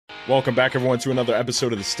Welcome back, everyone, to another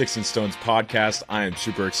episode of the Sticks and Stones podcast. I am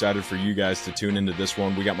super excited for you guys to tune into this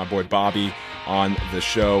one. We got my boy Bobby on the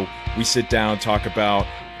show. We sit down, talk about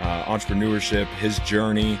entrepreneurship, his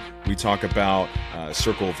journey. We talk about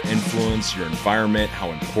circle of influence, your environment, how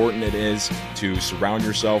important it is to surround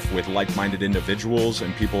yourself with like-minded individuals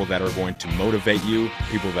and people that are going to motivate you,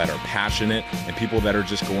 people that are passionate, and people that are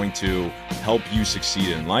just going to help you succeed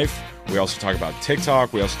in life. We also talk about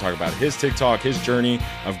TikTok. We also talk about his TikTok, his journey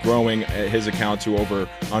of growing his account to over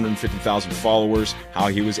 150,000 followers, how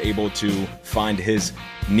he was able to find his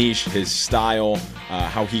niche, his style,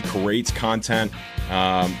 how he creates content,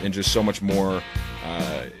 and just so much more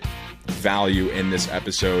value in this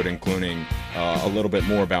episode, including a little bit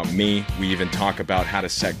more about me. We even talk about how to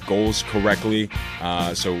set goals correctly.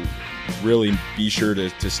 So really be sure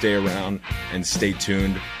to stay around and stay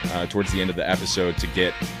tuned towards the end of the episode to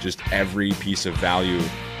get just every piece of value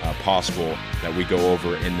possible that we go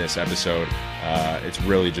over in this episode. It's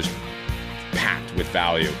really just packed with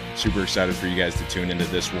value. Super excited for you guys to tune into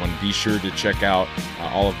this one. Be sure to check out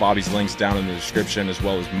all of Bobby's links down in the description, as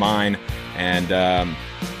well as mine, and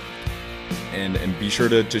be sure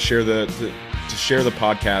to share the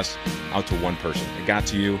podcast out to one person. It got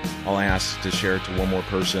to you. All I ask is to share it to one more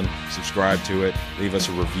person. Subscribe to it. Leave us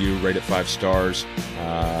a review. Rate it 5 stars.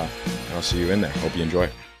 And I'll see you in there. Hope you enjoy.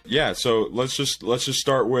 Yeah. So let's just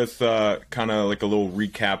start with kind of like a little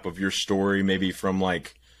recap of your story, maybe from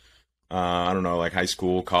like I don't know, like high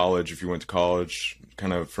school, college, if you went to college,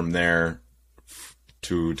 kind of from there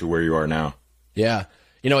to where you are now. Yeah.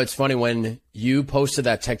 You know, it's funny, when you posted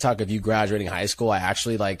that TikTok of you graduating high school, I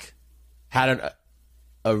actually like had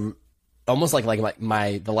almost like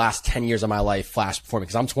the last 10 years of my life flash before me,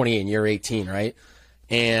 because I'm 28 and you're 18, right?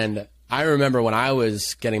 And I remember when I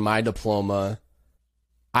was getting my diploma,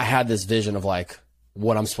 I had this vision of like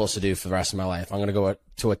what I'm supposed to do for the rest of my life. I'm going to go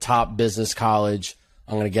to a top business college.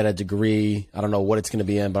 I'm going to get a degree. I don't know what it's going to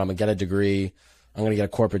be in, but I'm going to get a degree. I'm going to get a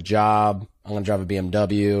corporate job. I'm going to drive a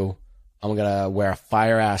BMW. I'm going to wear a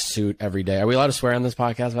fire ass suit every day. Are we allowed to swear on this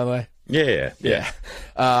podcast, by the way? Yeah.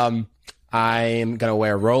 I'm going to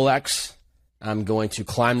wear a Rolex. I'm going to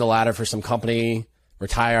climb the ladder for some company,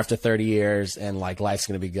 retire after 30 years, and like life's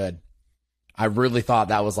going to be good. I really thought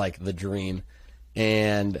that was like the dream.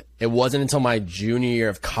 And it wasn't until my junior year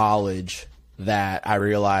of college that I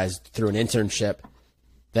realized through an internship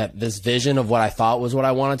that this vision of what I thought was what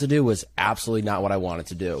I wanted to do was absolutely not what I wanted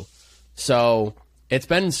to do. So it's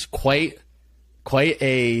been quite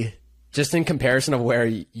a, just in comparison of where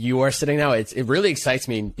you are sitting now, it really excites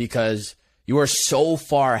me because you are so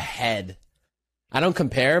far ahead. I don't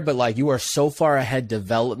compare, but like you are so far ahead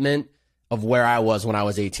development of where I was when I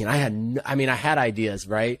was 18. I had ideas,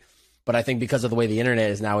 right? But I think because of the way the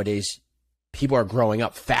internet is nowadays, people are growing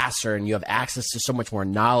up faster and you have access to so much more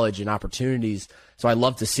knowledge and opportunities. So I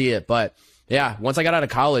love to see it. But yeah, once I got out of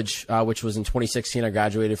college, which was in 2016, I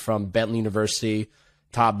graduated from Bentley University,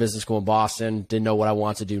 top business school in Boston, didn't know what I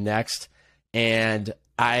wanted to do next. And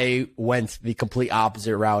I went the complete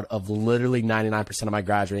opposite route of literally 99% of my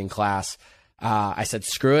graduating class. I said,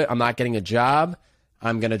 screw it. I'm not getting a job.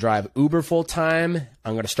 I'm going to drive Uber full time.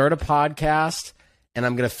 I'm going to start a podcast, and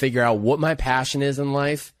I'm going to figure out what my passion is in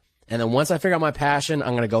life. And then once I figure out my passion,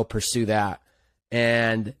 I'm going to go pursue that.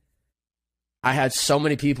 And I had so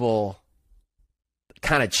many people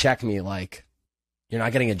kind of check me like, you're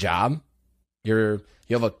not getting a job? You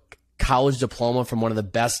have a college diploma from one of the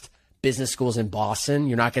best business schools in Boston.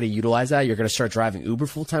 You're not going to utilize that. You're going to start driving Uber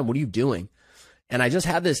full time. What are you doing? And I just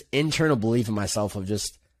had this internal belief in myself of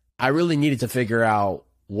just, I really needed to figure out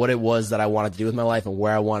what it was that I wanted to do with my life and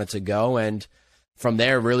where I wanted to go. And from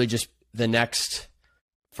there, really just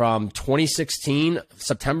from 2016,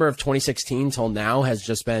 September of 2016 till now has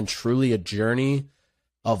just been truly a journey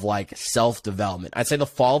of like self-development. I'd say the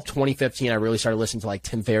fall of 2015, I really started listening to like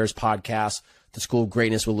Tim Ferriss' podcast, The School of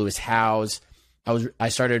Greatness with Lewis Howes. I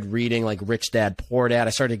started reading like Rich Dad, Poor Dad.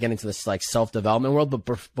 I started getting into this like self-development world,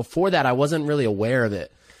 but before that, I wasn't really aware of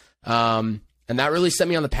it. And that really set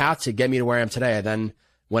me on the path to get me to where I am today. I then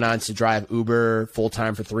went on to drive Uber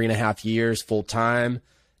full-time for 3.5 years, full-time.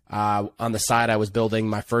 On the side, I was building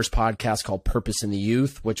my first podcast called Purpose in the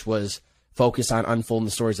Youth, which was focused on unfolding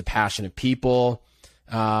the stories of passionate people.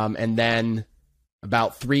 And then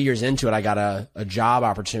about 3 years into it, I got a job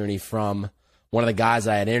opportunity from one of the guys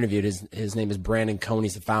I had interviewed. His name is Brandon Cohn.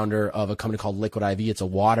 He's the founder of a company called Liquid IV. It's a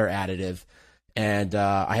water additive. And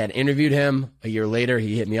I had interviewed him. A year later,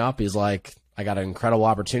 he hit me up. He's like, I got an incredible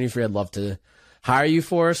opportunity for you. I'd love to hire you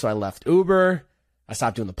for. So I left Uber. I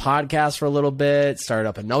stopped doing the podcast for a little bit, started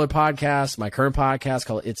up another podcast, my current podcast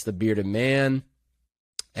called It's the Bearded Man.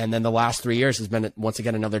 And then the last 3 years has been, once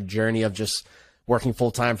again, another journey of just working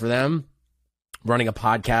full time for them, running a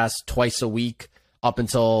podcast twice a week up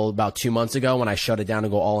until about 2 months ago when I shut it down to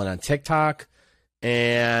go all in on TikTok.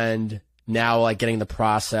 And now like getting the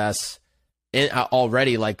process in,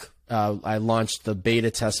 already, like I launched the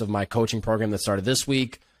beta test of my coaching program that started this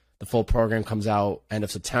week. The full program comes out end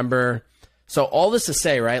of September. So all this to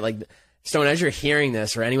say, right? Like, Stone, as you're hearing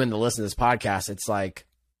this, or anyone that listens to this podcast, it's like,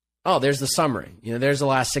 oh, there's the summary. You know, there's the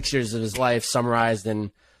last 6 years of his life summarized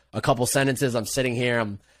in a couple sentences. I'm sitting here,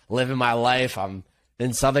 I'm living my life. I'm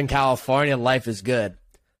in Southern California. Life is good.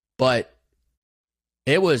 But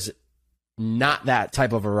it was not that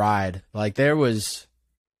type of a ride. Like it was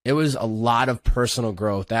a lot of personal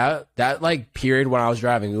growth. That like period when I was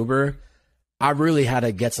driving Uber, I really had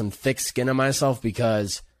to get some thick skin on myself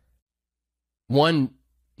because one,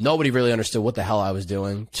 nobody really understood what the hell I was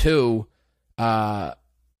doing. Two, I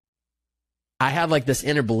had like this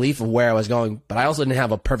inner belief of where I was going, but I also didn't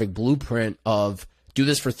have a perfect blueprint of do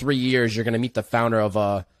this for 3 years. You're going to meet the founder of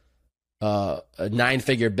a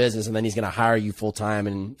 9-figure business, and then he's going to hire you full time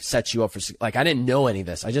and set you up for, like, I didn't know any of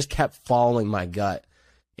this. I just kept following my gut.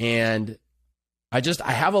 And I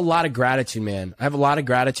have a lot of gratitude, man. I have a lot of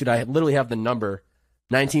gratitude. I literally have the number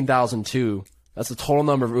 19,002. That's the total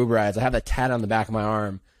number of Uber rides. I have that tat on the back of my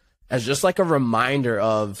arm as just like a reminder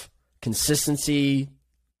of consistency,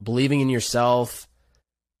 believing in yourself,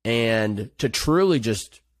 and to truly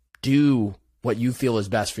just do what you feel is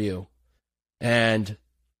best for you. And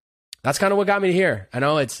that's kind of what got me to here. I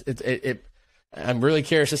know I'm really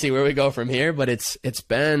curious to see where we go from here, but it's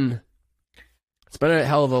been a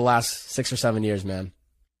hell of a last 6 or 7 years, man.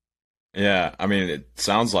 Yeah, I mean, it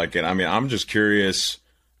sounds like it. I mean, I'm just curious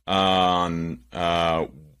on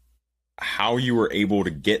how you were able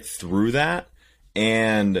to get through that,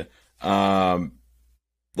 and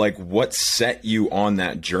like what set you on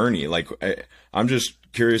that journey. Like, I'm just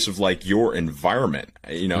curious of like your environment.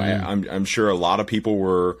 You know, I'm sure a lot of people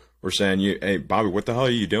were saying, hey, Bobby, what the hell are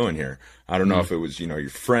you doing here? I don't know if it was, you know, your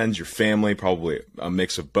friends, your family, probably a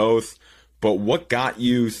mix of both. But what got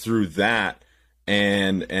you through that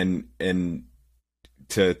and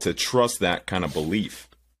to trust that kind of belief?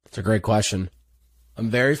 It's a great question. I'm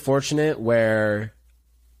very fortunate where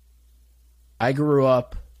I grew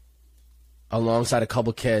up alongside a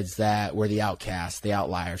couple kids that were the outcasts, the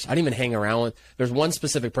outliers. I didn't even hang around with. There's one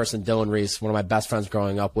specific person, Dylan Reese, one of my best friends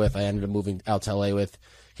growing up with. I ended up moving out to LA with.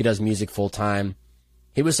 He does music full time.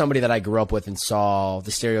 He was somebody that I grew up with and saw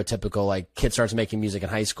the stereotypical, like, kid starts making music in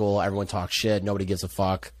high school, everyone talks shit, nobody gives a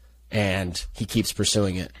fuck, and he keeps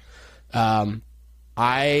pursuing it.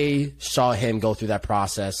 I saw him go through that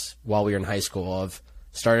process while we were in high school of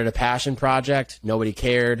started a passion project, nobody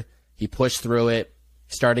cared, he pushed through it,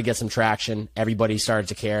 started to get some traction, everybody started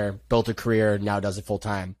to care, built a career, now does it full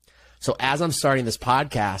time. So as I'm starting this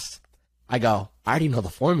podcast, I go, I already know the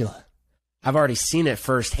formula. I've already seen it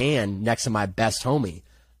firsthand next to my best homie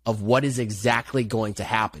of what is exactly going to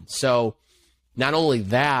happen. So not only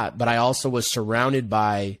that, but I also was surrounded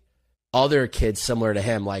by other kids similar to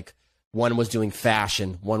him. Like one was doing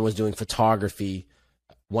fashion, one was doing photography,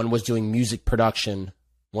 one was doing music production,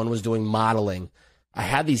 one was doing modeling. I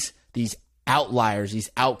had these outliers, these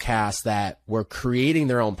outcasts that were creating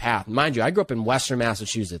their own path. Mind you, I grew up in Western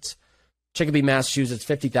Massachusetts. Chicopee, Massachusetts,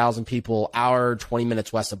 50,000 people, hour, 20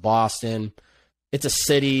 minutes west of Boston. It's a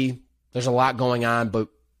city. There's a lot going on, but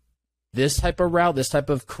this type of route, this type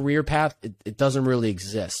of career path, it doesn't really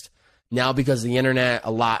exist. Now because the internet, I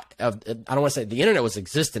don't want to say the internet was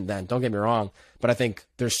existent then, don't get me wrong, but I think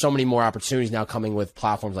there's so many more opportunities now coming with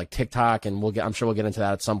platforms like TikTok, and I'm sure we'll get into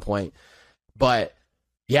that at some point. But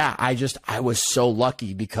yeah, I was so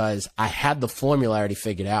lucky because I had the formula already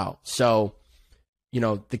figured out. So, you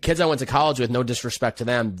know, the kids I went to college with, no disrespect to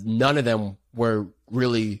them, none of them were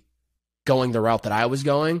really going the route that I was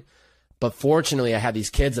going. But fortunately, I had these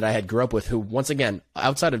kids that I had grew up with who, once again,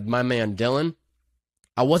 outside of my man Dylan,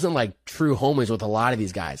 I wasn't like true homies with a lot of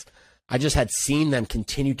these guys. I just had seen them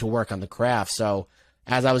continue to work on the craft. So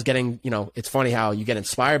as I was getting, you know, it's funny how you get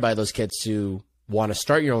inspired by those kids to want to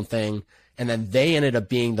start your own thing. And then they ended up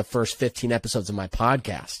being the first 15 episodes of my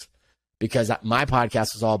podcast, because my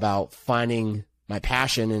podcast was all about finding my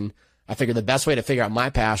passion. And I figured the best way to figure out my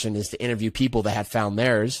passion is to interview people that had found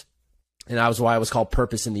theirs. And that was why it was called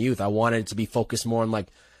Purpose in the Youth. I wanted it to be focused more on like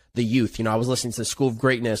the youth. You know, I was listening to School of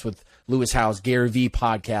Greatness with Lewis Howes, Gary Vee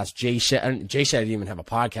podcast, Jay Shetty didn't even have a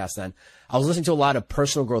podcast then. I was listening to a lot of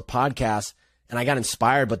personal growth podcasts and I got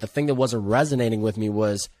inspired. But the thing that wasn't resonating with me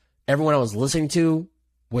was everyone I was listening to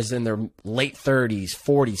was in their late 30s,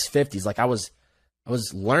 40s, 50s. Like I was I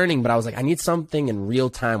was learning, but I was like, I need something in real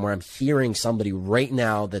time where I'm hearing somebody right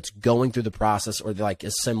now that's going through the process or like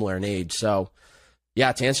is similar in age. So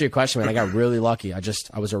yeah, to answer your question, man, I got really lucky. I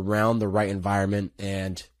was around the right environment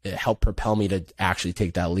and it helped propel me to actually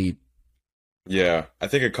take that leap. Yeah, I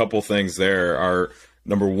think a couple things there are,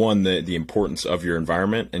 number one, the importance of your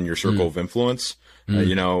environment and your circle of influence.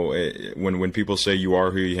 You know, when people say you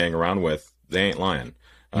are who you hang around with, they ain't lying.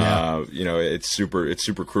 Yeah. You know, it's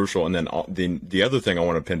super crucial. And then the other thing I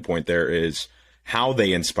want to pinpoint there is how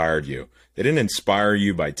they inspired you. They didn't inspire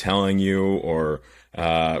you by telling you or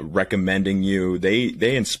recommending you.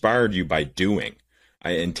 They inspired you by doing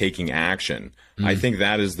and taking action. I think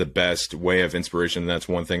that is the best way of inspiration. And that's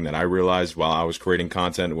one thing that I realized while I was creating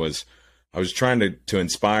content was I was trying to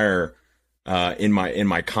inspire in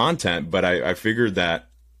my content, but I figured that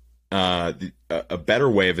a better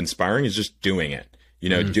way of inspiring is just doing it. You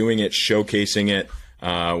know, doing it, showcasing it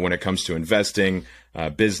when it comes to investing,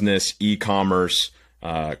 business, e-commerce,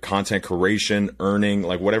 content creation, earning,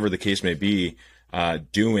 like whatever the case may be.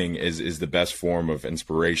 Doing is the best form of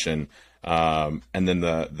inspiration. And then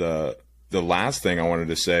the last thing I wanted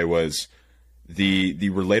to say was the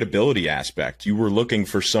relatability aspect. You were looking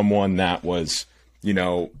for someone that was, you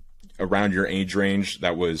know, around your age range,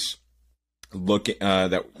 that was looking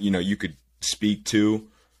that, you know, you could speak to,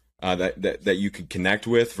 that you could connect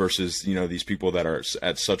with, versus, you know, these people that are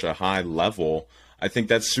at such a high level. I think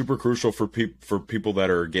that's super crucial for people that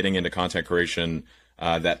are getting into content creation,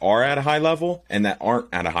 that are at a high level and that aren't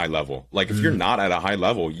at a high level. Like if you're not at a high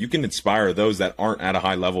level, you can inspire those that aren't at a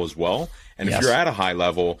high level as well. And if you're at a high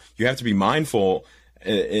level, you have to be mindful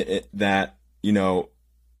that, you know,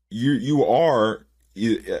 you are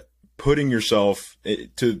putting yourself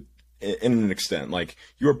to, in an extent, like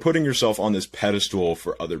you are putting yourself on this pedestal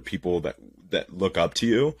for other people that look up to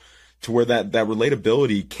you, to where that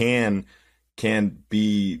relatability can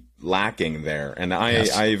be lacking there. And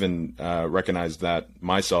I even recognized that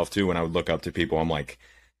myself too, when I would look up to people. I'm like,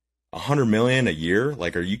 100 million a year?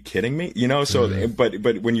 Like, are you kidding me? You know, so,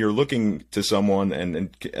 but when you're looking to someone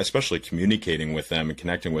and especially communicating with them and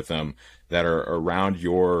connecting with them that are around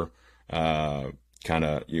your, kind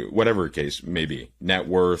of, whatever case may be, net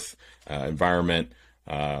worth, environment,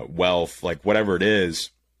 wealth, like whatever it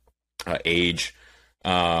is, age,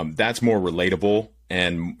 that's more relatable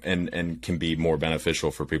and can be more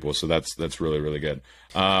beneficial for people. So that's really, really good.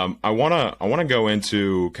 I want to go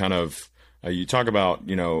into kind of, you talk about,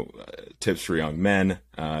 you know, tips for young men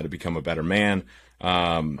to become a better man.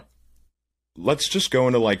 Let's just go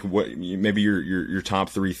into like what maybe your top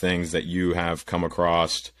 3 things that you have come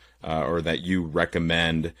across or that you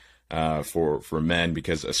recommend for men,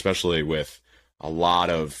 because especially with a lot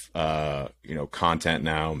of you know, content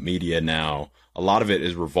now, media now, a lot of it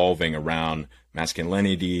is revolving around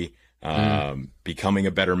masculinity, becoming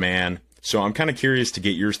a better man. So I'm kind of curious to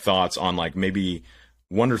get your thoughts on like maybe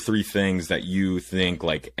 1 or 3 things that you think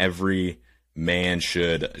like every man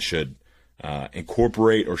should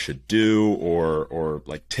incorporate or should do, or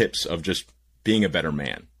like tips of just being a better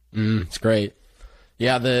man. It's great.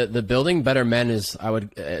 Yeah, the building better men is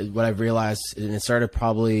what I've realized, and it started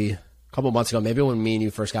probably a couple months ago, maybe when me and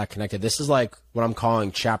you first got connected. This is like what I'm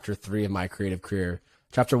calling chapter 3 of my creative career.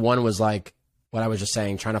 Chapter 1 was like what I was just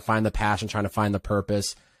saying, trying to find the passion, trying to find the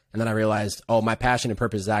purpose. And then I realized, oh, my passion and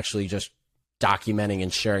purpose is actually just documenting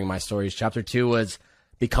and sharing my stories. Chapter 2 was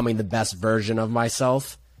becoming the best version of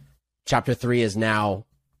myself. Chapter 3 is now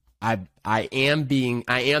I am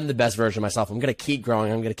the best version of myself. I'm going to keep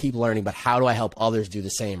growing. I'm going to keep learning, but how do I help others do the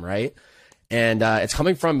same? Right. And it's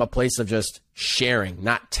coming from a place of just sharing,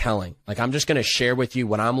 not telling. Like, I'm just going to share with you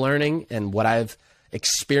what I'm learning and what I've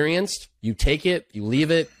experienced. You take it, you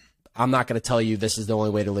leave it. I'm not going to tell you this is the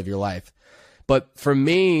only way to live your life. But for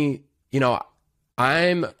me, you know,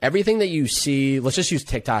 I'm everything that you see. Let's just use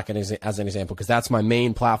TikTok as an example, because that's my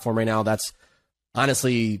main platform right now. That's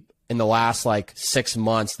honestly, in the last like 6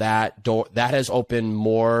 months, that has opened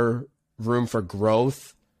more room for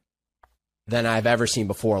growth than I've ever seen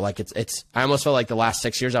before. Like I almost felt like the last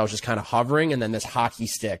 6 years I was just kind of hovering, and then this hockey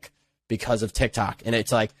stick because of TikTok. And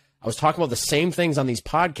it's like I was talking about the same things on these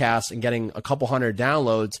podcasts and getting a couple hundred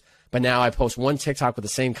downloads, but now I post one TikTok with the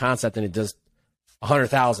same concept and it does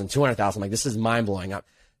 100,000, 200,000. Like, this is mind blowing.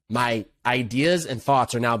 My ideas and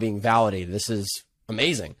thoughts are now being validated. This is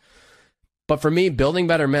amazing. But for me, building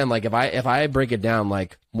better men, like if I break it down,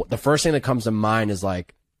 like the first thing that comes to mind is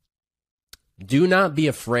like, do not be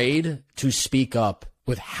afraid to speak up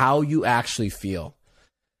with how you actually feel.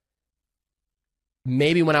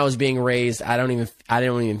 Maybe when I was being raised, I don't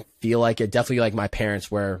even feel like it. Definitely like my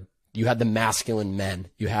parents, where you had the masculine men.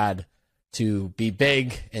 You had to be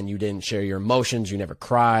big, and you didn't share your emotions, you never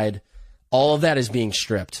cried. All of that is being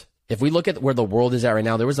stripped. If we look at where the world is at right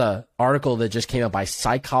now, there was an article that just came out by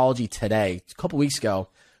Psychology Today a couple weeks ago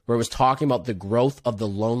where it was talking about the growth of the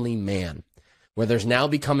lonely man, where there's now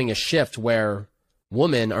becoming a shift where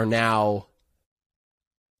women are now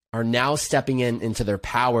stepping into their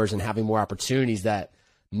powers and having more opportunities that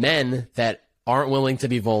men that aren't willing to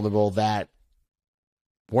be vulnerable, that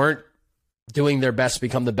weren't doing their best to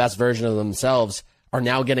become the best version of themselves, are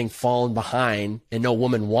now getting fallen behind, and no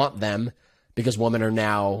women want them because women are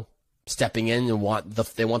now stepping in and they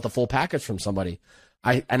want the full package from somebody.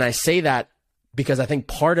 I say that because I think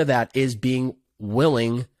part of that is being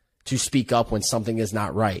willing to speak up when something is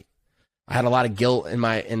not right. I had a lot of guilt in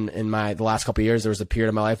the last couple of years. There was a period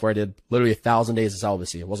of my life where I did literally 1,000 days of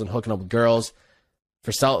celibacy. I wasn't hooking up with girls.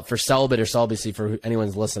 For celibate or celibacy, for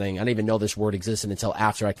anyone's listening, I didn't even know this word existed until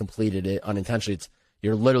after I completed it unintentionally.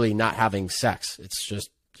 You're literally not having sex. It's just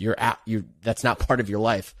that's not part of your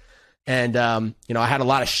life. And I had a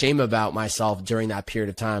lot of shame about myself during that period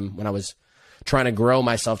of time when I was trying to grow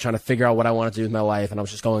myself, trying to figure out what I wanted to do with my life, and I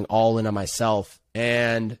was just going all in on myself.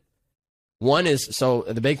 And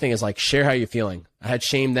the big thing is like, share how you're feeling. I had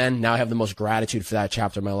shame then. Now I have the most gratitude for that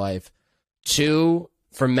chapter of my life. 2,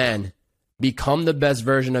 for men, become the best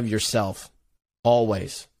version of yourself.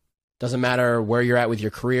 Always. Doesn't matter where you're at with your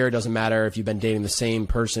career. Doesn't matter if you've been dating the same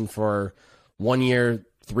person for 1 year,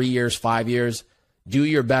 3 years, 5 years. Do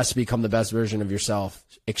your best to become the best version of yourself.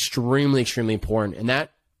 Extremely, extremely important. And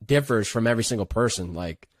that differs from every single person.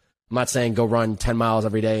 Like, I'm not saying go run 10 miles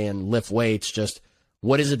every day and lift weights. Just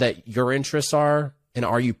what is it that your interests are, and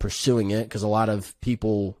are you pursuing it? Because a lot of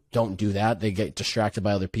people don't do that. They get distracted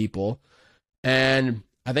by other people. And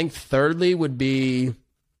I think thirdly would be,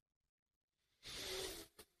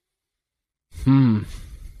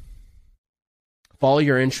 follow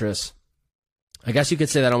your interests. I guess you could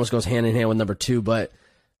say that almost goes hand in hand with number 2, but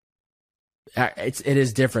it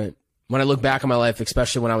is different. When I look back on my life,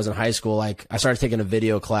 especially when I was in high school, like I started taking a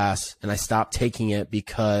video class and I stopped taking it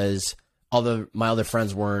because my other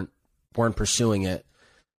friends weren't pursuing it.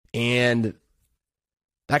 And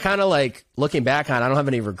that kind of, like, looking back on, I don't have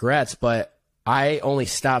any regrets, but I only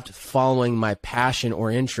stopped following my passion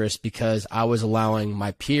or interest because I was allowing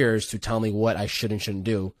my peers to tell me what I should and shouldn't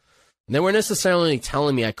do. And they weren't necessarily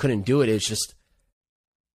telling me I couldn't do it. It's just,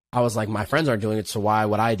 I was like, my friends aren't doing it, so why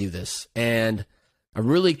would I do this? And I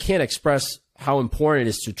really can't express how important it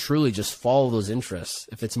is to truly just follow those interests.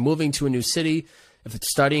 If it's moving to a new city, if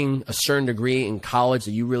it's studying a certain degree in college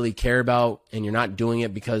that you really care about and you're not doing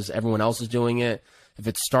it because everyone else is doing it, if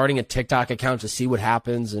it's starting a TikTok account to see what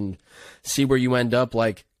happens and see where you end up,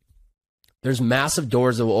 like, there's massive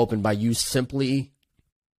doors that will open by you simply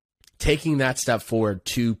taking that step forward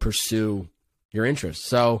to pursue your interests.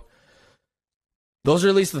 So those are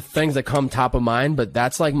at least the things that come top of mind, but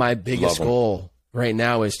that's like my biggest goal right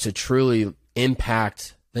now, is to truly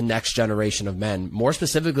impact the next generation of men, more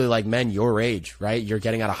specifically like men your age, right? You're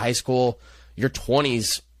getting out of high school, your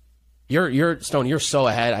 20s. Stone, you're so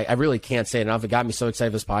ahead. I really can't say it enough. It got me so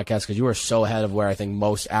excited for this podcast because you are so ahead of where I think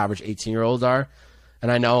most average 18-year-olds are.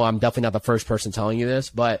 And I know I'm definitely not the first person telling you this,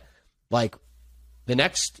 but like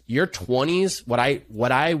your 20s,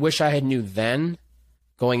 what I wish I had knew then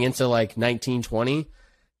going into like 19, 20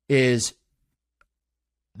 is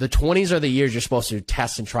the 20s are the years you're supposed to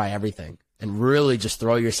test and try everything and really just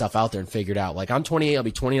throw yourself out there and figure it out. Like, I'm 28, I'll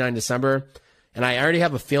be 29 in December, and I already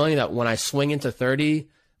have a feeling that when I swing into 30,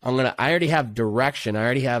 I already have direction. I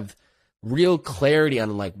already have real clarity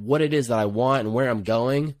on like what it is that I want and where I'm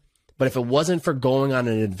going. But if it wasn't for going on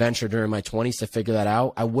an adventure during my 20s to figure that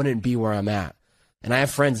out, I wouldn't be where I'm at. And I have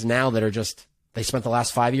friends now that are just, they spent the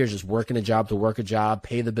last 5 years just working a job to work a job,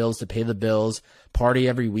 pay the bills to pay the bills, party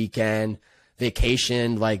every weekend,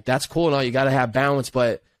 vacation. Like, that's cool and all. You got to have balance.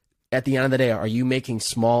 But at the end of the day, are you making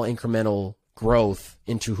small incremental growth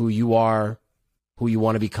into who you are, who you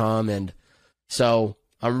want to become? And so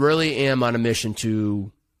I really am on a mission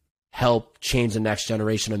to help change the next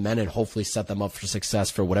generation of men and hopefully set them up for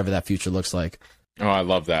success for whatever that future looks like. Oh, I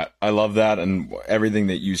love that. I love that. And everything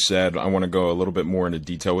that you said, I want to go a little bit more into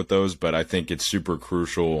detail with those, but I think it's super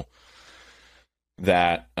crucial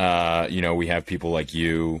that, we have people like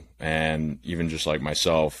you and even just like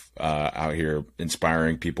myself out here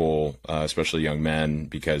inspiring people, especially young men,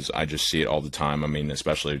 because I just see it all the time. I mean,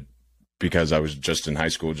 especially because I was just in high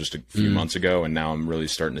school just a few months ago, and now I'm really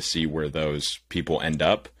starting to see where those people end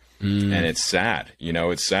up. And it's sad.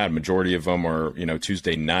 It's sad. Majority of them are,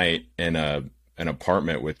 Tuesday night in an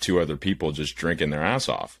apartment with 2 other people just drinking their ass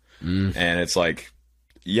off. And it's like,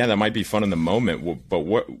 yeah, that might be fun in the moment,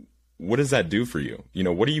 but what does that do for you? You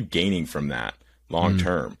know, what are you gaining from that long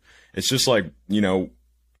term? It's just like, you know,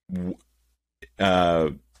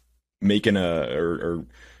 making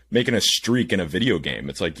a streak in a video game.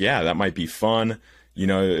 It's like, yeah, that might be fun. You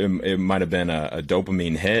know, it might have been a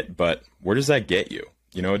dopamine hit, but where does that get you?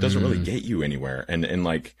 You know, it doesn't really get you anywhere. And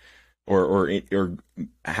like, or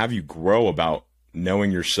have you grow about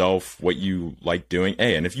knowing yourself, what you like doing.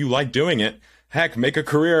 Hey, and if you like doing it, heck, make a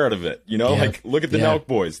career out of it. You know, like look at the Nelk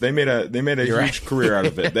boys. They made a huge career out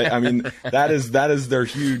of it. I mean, that is their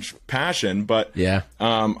huge passion. But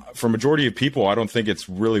for majority of people, I don't think it's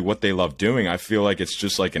really what they love doing. I feel like it's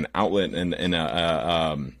just like an outlet and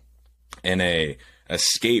a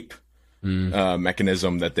escape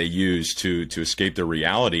mechanism that they use to escape their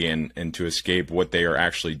reality and to escape what they are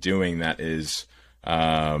actually doing that is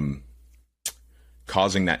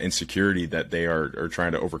causing that insecurity that they are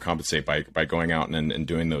trying to overcompensate by going out and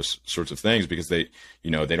doing those sorts of things, because they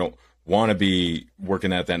don't want to be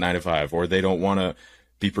working at that 9 to 5, or they don't want to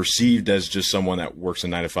be perceived as just someone that works a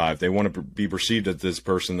 9 to 5. They want to be perceived as this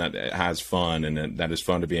person that has fun and that is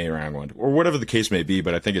fun to be around, or whatever the case may be.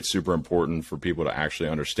 But I think it's super important for people to actually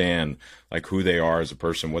understand like who they are as a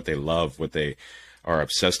person, what they love, what they are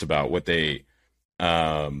obsessed about, what they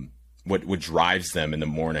what drives them in the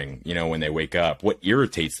morning, you know, when they wake up, what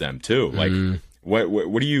irritates them too. Like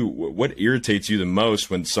what irritates you the most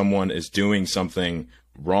when someone is doing something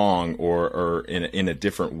wrong or in a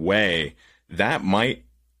different way that might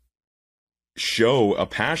show a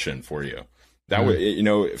passion for you. That would, you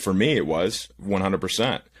know, for me, it was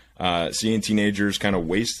 100%. Seeing teenagers kind of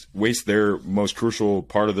waste their most crucial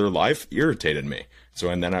part of their life irritated me. So,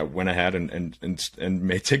 and then I went ahead and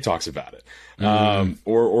made TikToks about it.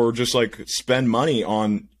 Or just like spend money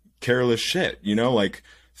on careless shit, you know, like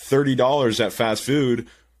 $30 at fast food,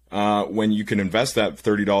 when you can invest that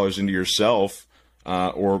 $30 into yourself,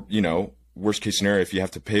 or, you know, worst case scenario, if you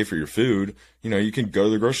have to pay for your food, you know, you can go to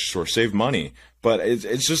the grocery store, save money. But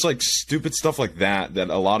it's just like stupid stuff like that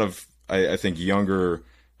a lot of, I think younger,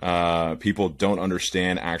 people don't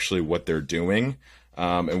understand actually what they're doing,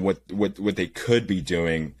 and what they could be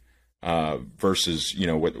doing, versus, you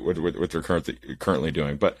know, what they're currently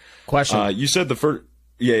doing. But question, you said the first,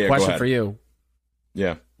 question for you.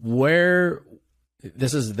 Yeah. Where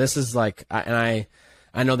this is like, I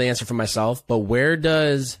know the answer for myself, but where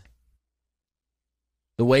does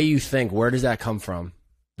the way you think, where does that come from?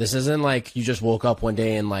 This isn't like you just woke up one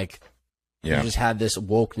day and like, you just had this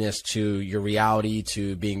wokeness to your reality,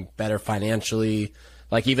 to being better financially.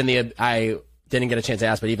 Like even I didn't get a chance to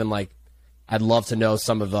ask, but even like, I'd love to know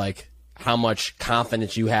some of like how much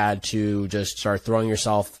confidence you had to just start throwing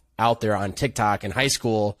yourself out there on TikTok in high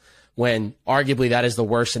school, when arguably that is the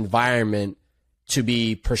worst environment to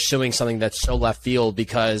be pursuing something that's so left field,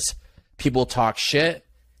 because people talk shit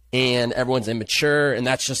and everyone's immature, and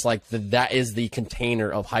that's just like that is the container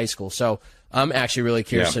of high school. So I'm actually really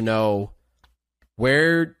curious to know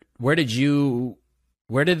where did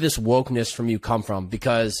this wokeness from you come from?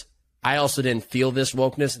 Because I also didn't feel this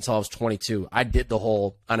wokeness until I was 22. I did the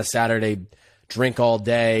whole on a Saturday drink all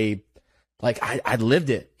day. Like I lived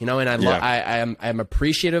it, you know, and I'm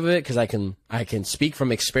appreciative of it because I can speak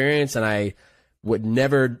from experience, and I would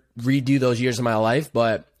never redo those years of my life,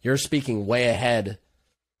 but you're speaking way ahead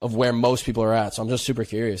of where most people are at. So I'm just super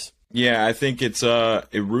curious. Yeah, I think it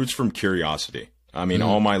roots from curiosity. I mean,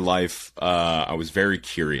 all my life, I was very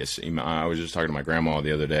curious. I was just talking to my grandma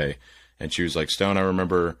the other day, and she was like, Stone, I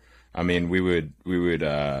remember, I mean,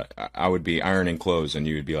 I would be ironing clothes, and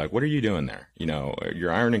you would be like, what are you doing there? You know,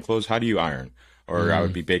 you're ironing clothes. How do you iron? Or I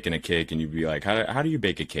would be baking a cake, and you'd be like, how do you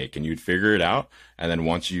bake a cake? And you'd figure it out. And then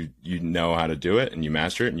once you know how to do it and you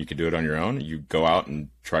master it and you can do it on your own, you go out and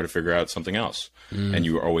try to figure out something else. And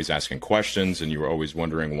you were always asking questions, and you were always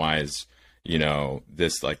wondering, why is, you know,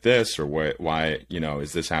 this like this, or why, you know,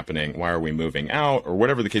 is this happening? Why are we moving out, or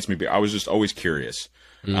whatever the case may be? I was just always curious.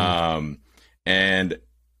 And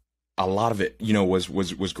a lot of it, you know,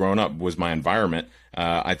 was growing up, was my environment.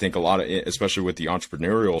 I think a lot of it, especially with the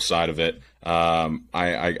entrepreneurial side of it,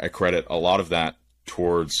 I credit a lot of that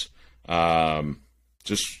towards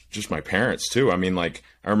just my parents too. I mean, like,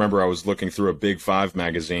 I remember I was looking through a Big Five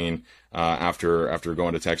magazine after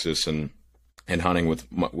going to Texas and hunting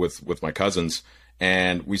with my cousins,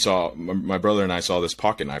 and we saw, my brother and I saw this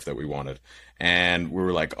pocket knife that we wanted, and we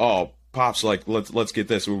were like, oh, Pops, like, let's get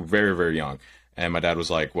this. We were very, very young. And my dad was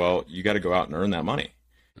like, well, you got to go out and earn that money.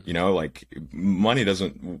 You know, like, money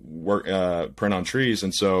doesn't work, print on trees.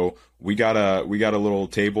 And so we got a little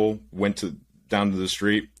table, went down to the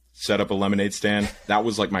street, set up a lemonade stand. That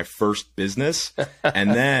was like my first business.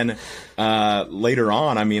 And then, later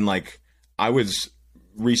on, I mean, like, I was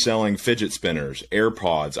reselling fidget spinners,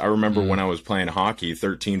 AirPods. I remember when I was playing hockey,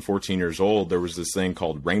 13, 14 years old, there was this thing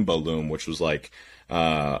called Rainbow Loom, which was like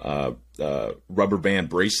rubber band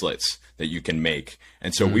bracelets that you can make.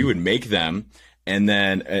 And so we would make them. And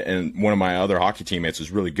then, and one of my other hockey teammates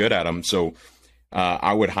was really good at them. So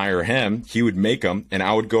I would hire him, he would make them, and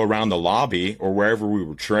I would go around the lobby or wherever we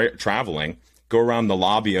were traveling, go around the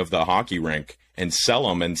lobby of the hockey rink and sell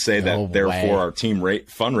them and say that they're for our team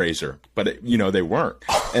fundraiser, but they weren't.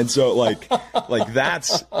 And so like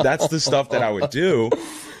that's the stuff that I would do.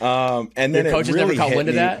 And then your coaches never got wind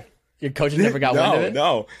of that. Your coaches never got wind of it.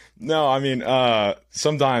 No. I mean,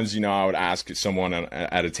 sometimes I would ask someone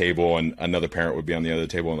at a table, and another parent would be on the other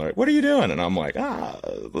table, and they're like, "What are you doing?" And I'm like,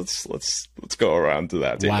 let's go around to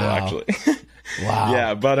that table. Wow. Actually, wow.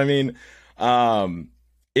 Yeah, but I mean,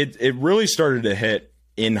 it really started to hit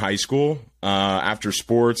in high school after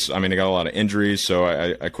sports. I mean, I got a lot of injuries, so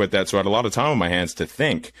I quit that. So I had a lot of time on my hands to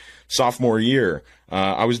think. Sophomore year,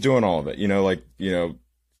 I was doing all of it.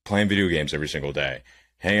 Playing video games every single day,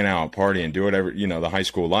 hanging out, partying, do whatever, the high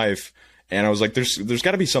school life. And I was like, there's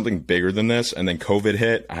got to be something bigger than this. And then COVID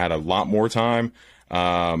hit. I had a lot more time.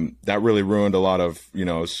 That really ruined a lot of,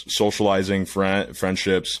 socializing,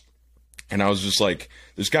 friendships. And I was just like,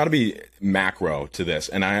 there's got to be macro to this.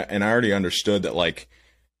 And I already understood that, like,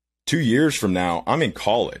 2 years from now, I'm in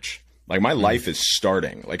college. Like, my life is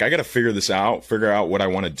starting. Like, I got to figure out what I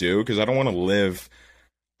want to do, because I don't want to live.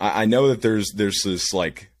 I know that there's this,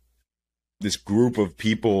 like, this group of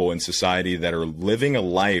people in society that are living a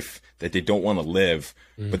life that they don't want to live,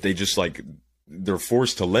 but they just, like, they're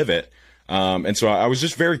forced to live it. And so I was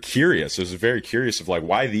just very curious. I was very curious of, like,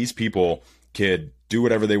 why these people could do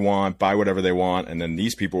whatever they want, buy whatever they want, and then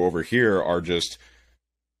these people over here are just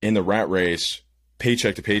in the rat race,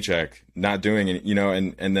 paycheck to paycheck, not doing it,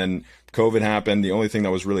 and then COVID happened. The only thing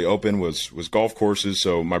that was really open was golf courses.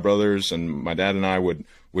 So my brothers and my dad and I would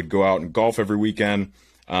go out and golf every weekend.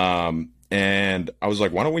 And I was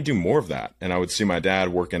like, why don't we do more of that? And I would see my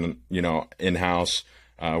dad working, in-house,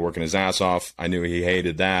 working his ass off. I knew he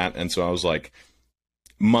hated that. And so I was like,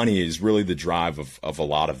 money is really the drive of a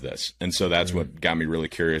lot of this. And so that's what got me really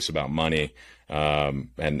curious about money,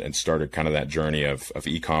 and started kind of that journey of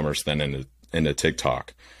e-commerce then into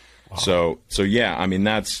TikTok. Wow. So yeah, I mean,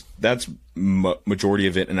 that's majority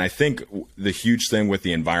of it. And I think the huge thing with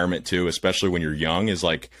the environment too, especially when you're young, is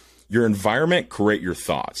like your environment create your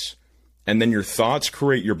thoughts, and then your thoughts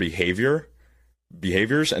create your behaviors,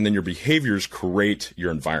 and then your behaviors create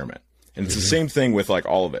your environment. And it's the same thing with, like,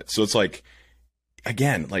 all of it. So it's like,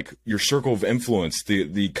 again, like, your circle of influence,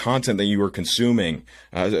 the content that you are consuming,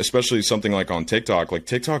 especially something like on TikTok. Like,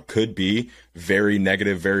 TikTok could be very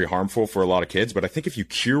negative, very harmful for a lot of kids. But I think if you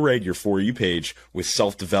curate your For You page with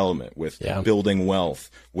self-development, with building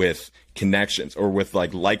wealth, with connections, or with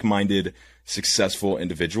like-minded, successful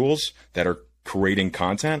individuals that are creating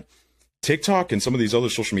content, TikTok and some of these other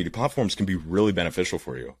social media platforms can be really beneficial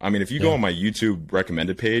for you. I mean, if you go on my YouTube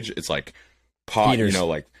recommended page, it's like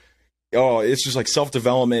it's just like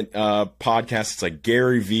self-development podcasts. It's like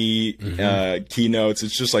Gary V keynotes.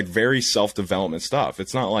 It's just like very self-development stuff.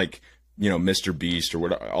 It's not like, Mr. Beast or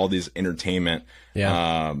what, all these entertainment.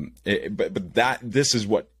 Yeah. But this is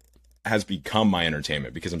what has become my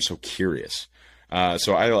entertainment, because I'm so curious.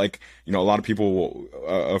 So I like, a lot of people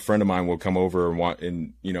a friend of mine will come over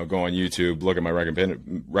and go on YouTube, look at my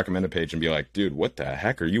recommended page and be like, dude, what the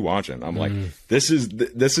heck are you watching? I'm like, this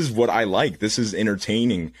is what I like. This is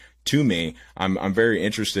entertaining to me. I'm very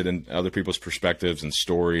interested in other people's perspectives and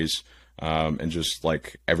stories, and just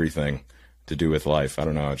like everything to do with life. I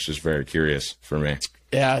don't know. It's just very curious for me.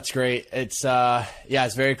 Yeah, it's great. It's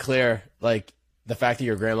it's very clear. Like, the fact that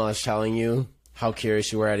your grandmother's telling you how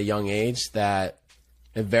curious you were at a young age, that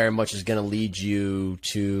it very much is going to lead you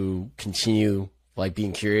to continue, like,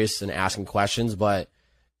 being curious and asking questions. But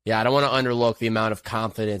yeah, I don't want to underlook the amount of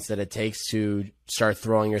confidence that it takes to start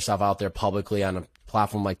throwing yourself out there publicly on a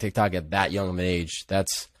platform like TikTok at that young of an age.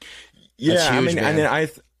 That's huge,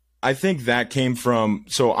 I think that came from.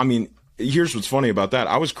 So I mean, here's what's funny about that.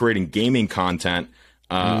 I was creating gaming content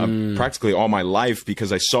practically all my life,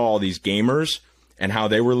 because I saw all these gamers and how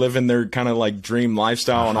they were living their kind of like dream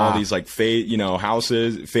lifestyle and all these like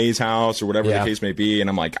houses, Phase House or whatever the case may be. And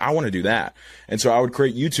I'm like, I want to do that. And so I would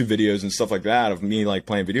create YouTube videos and stuff like that of me like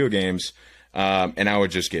playing video games. And I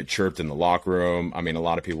would just get chirped in the locker room. I mean, a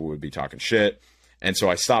lot of people would be talking shit. And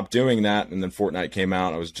so I stopped doing that. And then Fortnite came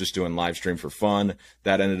out. I was just doing live stream for fun.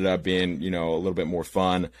 That ended up being, a little bit more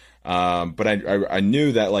fun. But I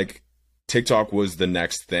knew that like TikTok was the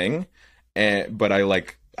next thing. But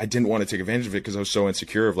I I didn't want to take advantage of it because I was so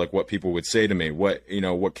insecure of like what people would say to me, what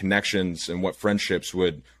connections and what friendships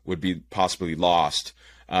would be possibly lost.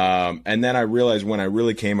 And then I realized when I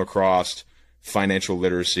really came across financial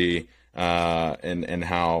literacy, and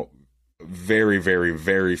how very, very,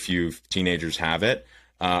 very few teenagers have it,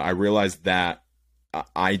 I realized that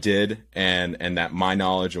I did, and that my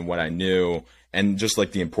knowledge and what I knew, and just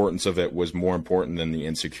like the importance of it, was more important than the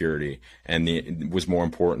insecurity, and was more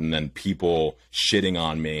important than people shitting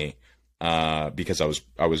on me because I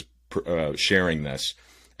was sharing this.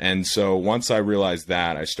 And so once I realized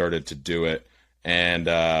that, I started to do it. And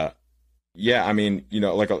yeah, I mean,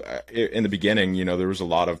 like in the beginning, there was a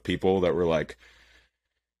lot of people that were like,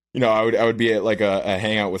 I would be at like a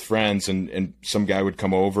hangout with friends, and some guy would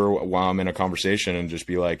come over while I'm in a conversation and just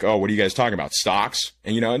be like, "Oh, what are you guys talking about? Stocks?"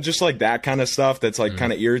 And and just like that kind of stuff that's like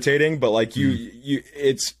kind of irritating. But like you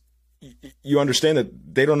understand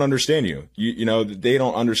that they don't understand you. They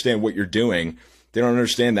don't understand what you're doing. They don't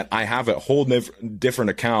understand that I have a whole different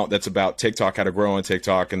account that's about TikTok, how to grow on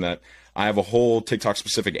TikTok, and that I have a whole TikTok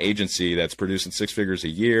specific agency that's producing 6 figures a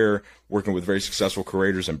year, working with very successful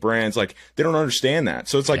creators and brands. Like, they don't understand that.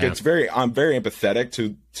 So it's like, I'm very empathetic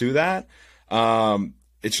to that.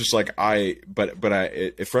 It's just like,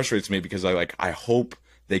 it frustrates me because I hope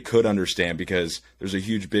they could understand, because there's a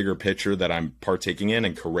huge bigger picture that I'm partaking in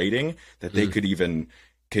and creating that they could even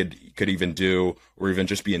do, or even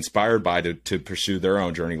just be inspired by to pursue their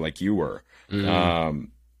own journey like you were.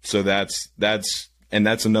 So that's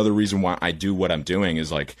another reason why I do what I'm doing,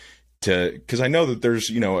 is like because I know that there's,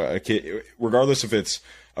 a kid, regardless if it's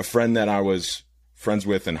a friend that I was friends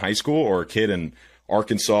with in high school or a kid in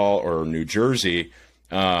Arkansas or New Jersey,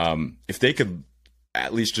 if they could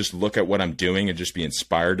at least just look at what I'm doing and just be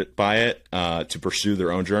inspired by it, to pursue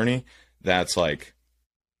their own journey, that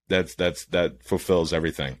fulfills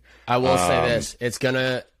everything. I will say this,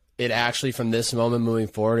 it actually, from this moment moving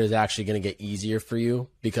forward, is actually going to get easier for you,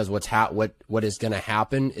 because what is going to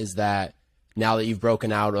happen is that now that you've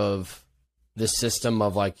broken out of the system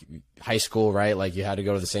of like high school, right? Like, you had to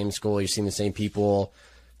go to the same school, you're seeing the same people.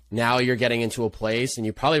 Now you're getting into a place, and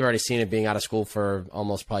you've probably already seen it being out of school for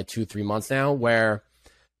almost probably 2-3 months now, where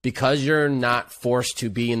because you're not forced to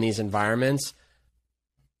be in these environments,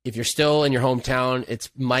 if you're still in your hometown,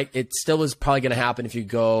 it still is probably going to happen if you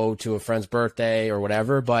go to a friend's birthday or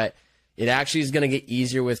whatever, but it actually is going to get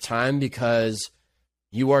easier with time, because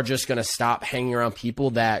you are just going to stop hanging around people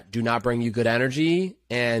that do not bring you good energy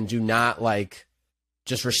and do not like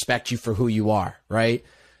just respect you for who you are, right?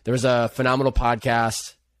 There was a phenomenal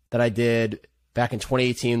podcast that I did back in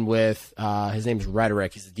 2018 with, his name's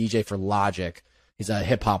Rhetoric. He's a DJ for Logic. He's a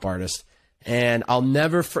hip hop artist. And I'll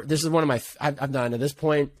never, this is one of my, I've done at this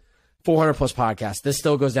point 400 plus podcasts. This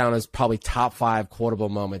still goes down as probably top 5 quotable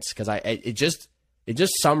moments, because it just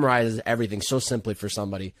summarizes everything so simply for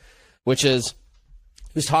somebody, which is,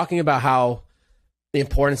 he was talking about how the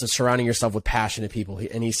importance of surrounding yourself with passionate people.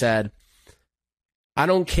 And he said, I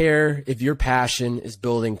don't care if your passion is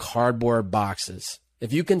building cardboard boxes.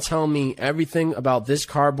 If you can tell me everything about this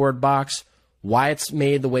cardboard box, why it's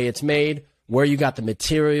made the way it's made, where you got the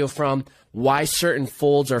material from, why certain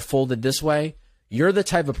folds are folded this way, you're the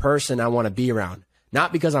type of person I want to be around.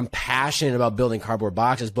 Not because I'm passionate about building cardboard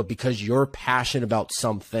boxes, but because you're passionate about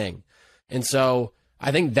something. And so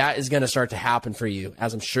I think that is going to start to happen for you,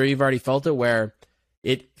 as I'm sure you've already felt it, where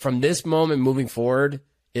from this moment moving forward,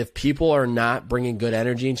 if people are not bringing good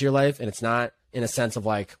energy into your life, and it's not in a sense of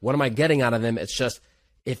like, what am I getting out of them? It's just,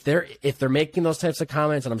 if they're making those types of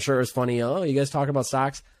comments, and I'm sure it was funny, oh, you guys talking about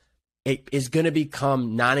stocks, it is going to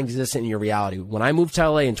become non-existent in your reality. When I moved to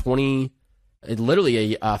LA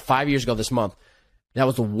literally 5 years ago this month, that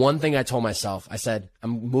was the one thing I told myself. I said,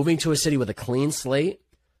 I'm moving to a city with a clean slate.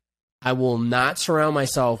 I will not surround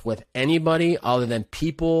myself with anybody other than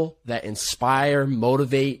people that inspire,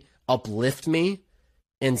 motivate, uplift me.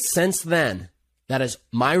 And since then, that is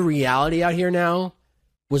my reality out here now,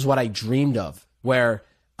 was what I dreamed of, where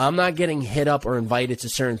I'm not getting hit up or invited to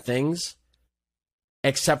certain things,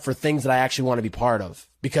 except for things that I actually want to be part of,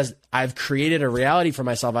 because I've created a reality for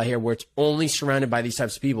myself out here where it's only surrounded by these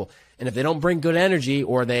types of people. And if they don't bring good energy,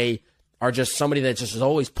 or they are just somebody that just is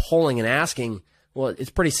always pulling and asking, well, it's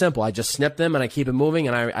pretty simple. I just snip them and I keep it moving,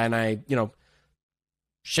 and I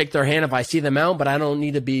shake their hand if I see them out, but I don't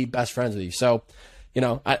need to be best friends with you. So,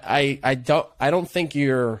 I don't think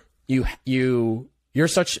you're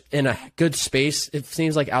such in a good space. It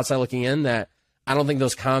seems like outside looking in, that I don't think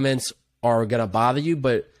those comments are going to bother you.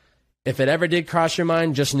 But if it ever did cross your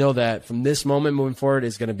mind, just know that from this moment moving forward,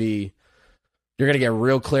 you're going to get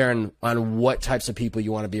real clear on what types of people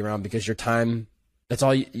you want to be around, because your time,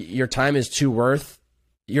 your time is too worth.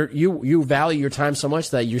 you value your time so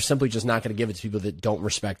much that you're simply just not going to give it to people that don't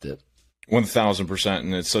respect it. 1000%.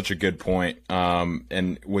 And it's such a good point.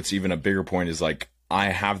 And what's even a bigger point is like, I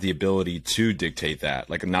have the ability to dictate that.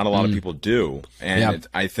 Like not a lot of people do. And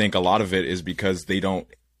I think a lot of it is because they don't,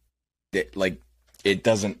 it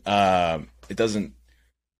doesn't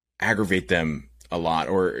aggravate them a lot.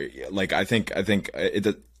 Or like, I think they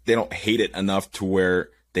don't hate it enough to where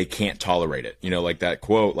they can't tolerate it. You know, like that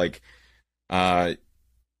quote, like,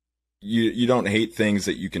 you don't hate things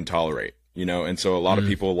that you can tolerate, you know? And so a lot of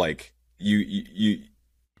people like you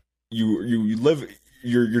live,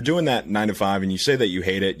 you're doing that 9 to 5 and you say that you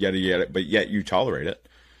hate it, yada, but yet you tolerate it.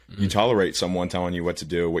 You tolerate someone telling you what to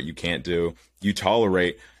do, what you can't do. You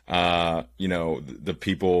tolerate, you know, the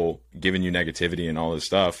people giving you negativity and all this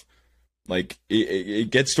stuff. Like it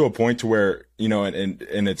gets to a point to where, you know, and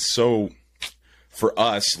it's so for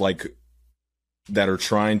us, like that are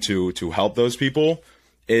trying to help those people.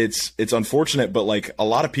 It's unfortunate, but like a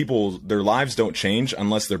lot of people, their lives don't change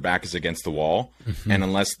unless their back is against the wall and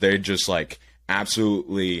unless they just like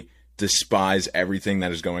absolutely despise everything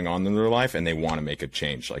that is going on in their life and they want to make a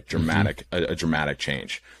change, like a dramatic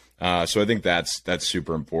change. So I think that's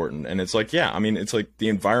super important. And it's like, yeah, I mean, it's like the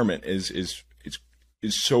environment is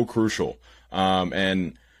so crucial.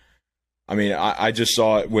 And I mean, I just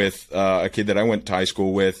saw it with a kid that I went to high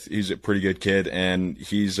school with. He's a pretty good kid, and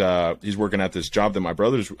he's working at this job that my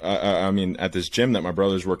brother's, at this gym that my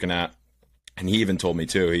brother's working at. And he even told me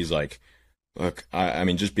too. He's like, look, I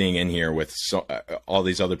mean, just being in here with all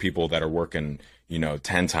these other people that are working, you know,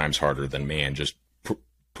 10 times harder than me and just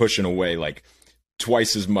pushing away like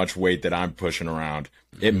twice as much weight that I'm pushing around,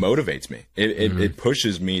 it motivates me. It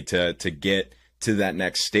pushes me to get to that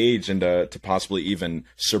next stage and to possibly even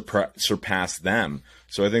surpass them.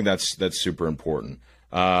 So I think that's super important.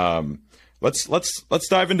 Let's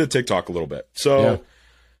dive into TikTok a little bit. So,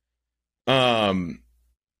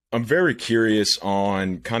 I'm very curious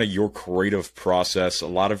on kind of your creative process. A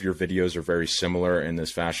lot of your videos are very similar in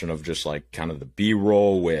this fashion of just like kind of the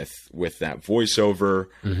B-roll with that voiceover.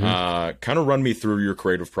 Kind of run me through your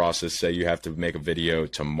creative process. Say you have to make a video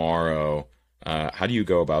tomorrow. How do you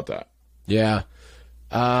go about that? Yeah.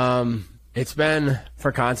 It's been,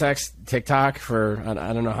 for context, TikTok for,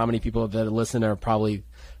 I don't know how many people that listen are probably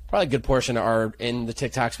a good portion are in the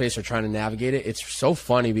TikTok space or trying to navigate it. It's so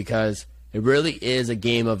funny because it really is a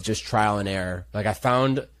game of just trial and error. Like I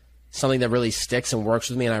found something that really sticks and works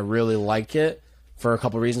with me and I really like it for a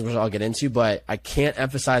couple of reasons, which I'll get into, but I can't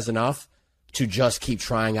emphasize enough to just keep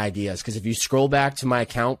trying ideas. Cause if you scroll back to my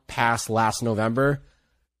account past last November,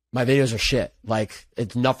 my videos are shit. Like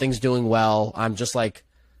nothing's doing well. I'm just like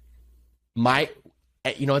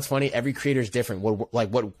you know, it's funny. Every creator is different.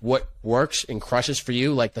 What works and crushes for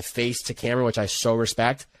you, like the face to camera, which I so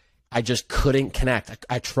respect. I just couldn't connect.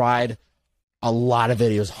 I tried a lot of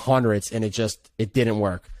videos, hundreds, and it didn't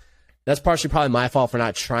work. That's partially probably my fault for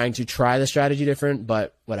not trying to try the strategy different,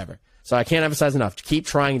 but whatever. So I can't emphasize enough. Keep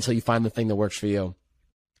trying until you find the thing that works for you.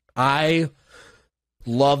 I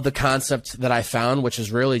love the concept that I found, which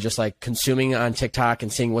is really just like consuming on TikTok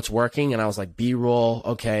and seeing what's working. And I was like, B-roll,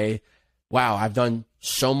 okay. Wow, I've done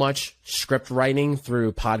so much script writing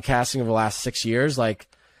through podcasting over the last 6 years. Like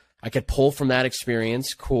I could pull from that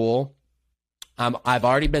experience. Cool. I've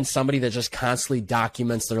already been somebody that just constantly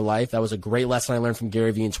documents their life. That was a great lesson I learned from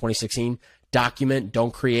Gary Vee in 2016. Document,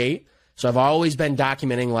 don't create. So I've always been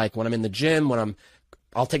documenting, like when I'm in the gym,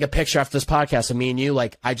 I'll take a picture after this podcast of me and you.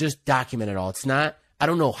 Like I just document it all. It's not, I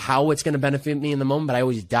don't know how it's going to benefit me in the moment, but I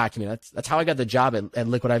always document. That's how I got the job at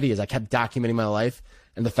Liquid IV, is I kept documenting my life,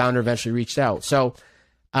 and the founder eventually reached out. So,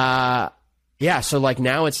 so like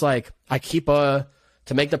now it's like I keep to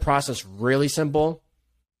make the process really simple,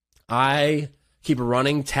 I keep a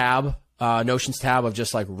running tab, Notions tab of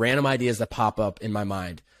just like random ideas that pop up in my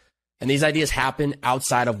mind. And these ideas happen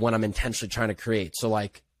outside of when I'm intentionally trying to create. So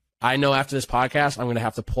like I know after this podcast, I'm going to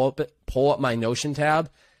have to pull up my Notion tab.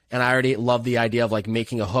 And I already love the idea of like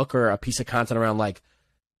making a hook or a piece of content around like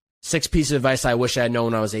 6 pieces of advice I wish I had known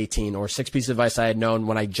when I was 18, or 6 pieces of advice I had known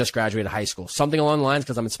when I just graduated high school. Something along the lines,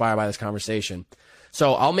 because I'm inspired by this conversation.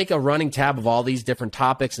 So I'll make a running tab of all these different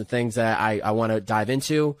topics and things that I want to dive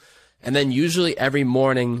into. And then usually every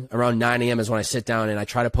morning around 9 a.m. is when I sit down and I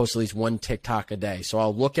try to post at least one TikTok a day. So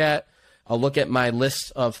I'll look at my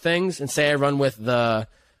list of things and say I run with the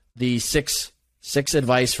six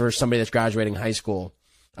advice for somebody that's graduating high school.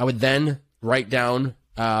 I would then write down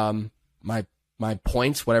my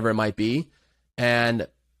points, whatever it might be. And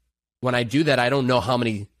when I do that, I don't know how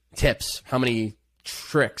many tips, how many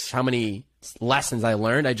tricks, how many lessons I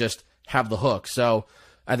learned. I just have the hook. So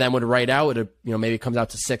I then would write out, maybe it comes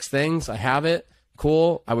out to 6 things. I have it.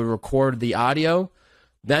 cool. I would record the audio.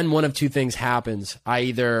 Then one of two things happens. I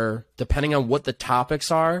either, depending on what the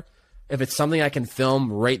topics are, if it's something I can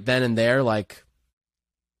film right then and there, like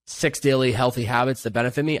 6 daily healthy habits that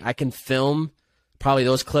benefit me, I can film probably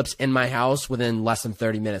those clips in my house within less than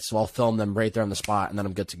 30 minutes. So I'll film them right there on the spot, and then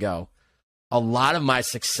I'm good to go. A lot of my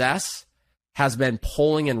success has been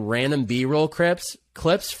pulling in random B-roll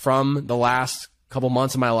clips from the last couple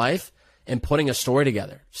months of my life and putting a story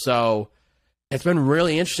together. So it's been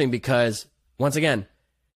really interesting because, once again,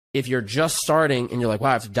 if you're just starting and you're like, wow,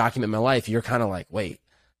 I have to document my life, you're kind of like, wait,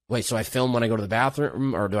 so I film when I go to the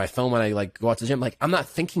bathroom, or do I film when I like go out to the gym? Like, I'm not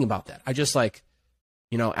thinking about that. I just like,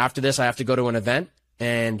 after this, I have to go to an event,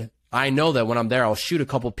 and I know that when I'm there, I'll shoot a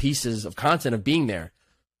couple pieces of content of being there,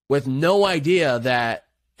 with no idea that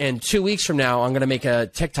in 2 weeks from now, I'm going to make a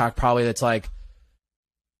TikTok probably that's like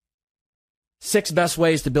 6 best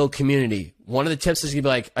ways to build community. One of the tips is going to be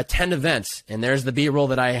like attend events, and there's the B-roll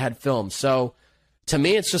that I had filmed. So to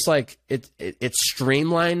me, it's just like it's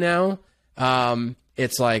streamlined now.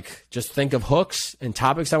 It's like, just think of hooks and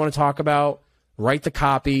topics I want to talk about, write the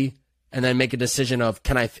copy, and then make a decision of,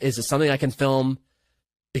 is it something I can film?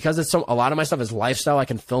 Because a lot of my stuff is lifestyle, I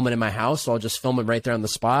can film it in my house, so I'll just film it right there on the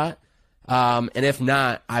spot. And if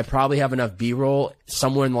not, I probably have enough B-roll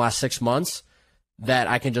somewhere in the last 6 months that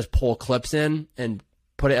I can just pull clips in and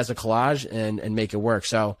put it as a collage and make it work.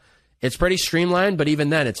 So it's pretty streamlined, but even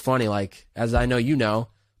then, it's funny. Like, as I know,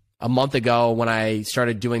 a month ago when I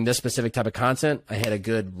started doing this specific type of content, I had a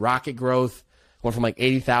good rocket growth, went from like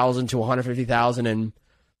 80,000 to 150,000 in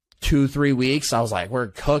 2-3 weeks. I was like, we're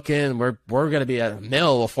cooking, we're going to be at a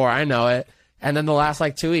mill before I know it. And then the last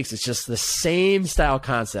like 2 weeks, it's just the same style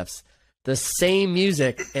concepts, the same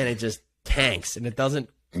music, and it just tanks, and it doesn't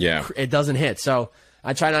hit. So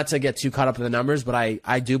I try not to get too caught up in the numbers, but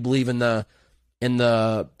I do believe in the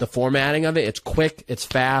formatting of it. It's quick, it's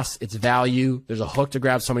fast, it's value. There's a hook to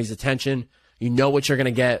grab somebody's attention. You know what you're going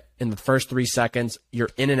to get in the first 3 seconds.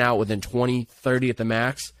 You're in and out within 20, 30 at the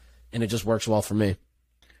max, and it just works well for me.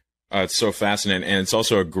 It's so fascinating, and it's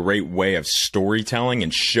also a great way of storytelling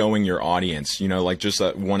and showing your audience. Like just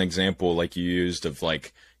that one example, like you used, of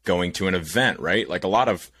like going to an event, right? Like a lot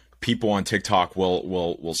of people on TikTok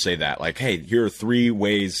will say that, like, hey, here are 3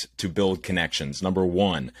 ways to build connections. Number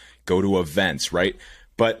 1, go to events, right?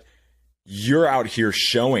 But you're out here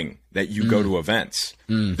showing that you go to events.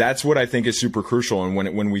 That's what I think is super crucial. And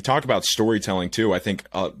when we talk about storytelling too, I think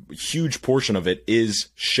a huge portion of it is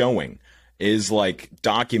showing, is like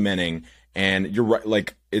documenting. And you're right,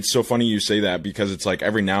 like, it's so funny you say that, because it's like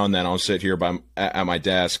every now and then I'll sit here at my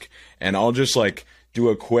desk and I'll just like do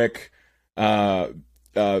a quick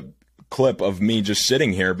clip of me just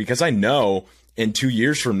sitting here, because I know in 2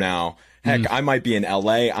 years from now, heck, I might be in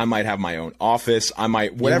LA, I might have my own office, I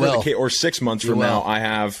might, whatever the case, or 6 months from now, I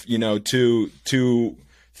have, 2-3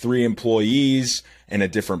 employees in a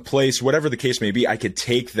different place, whatever the case may be. I could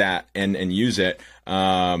take that and use it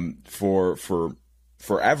for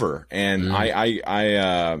forever. And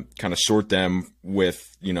I kind of sort them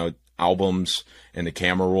with, albums and the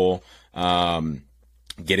camera roll,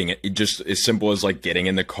 getting it just as simple as like getting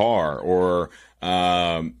in the car, or,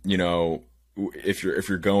 if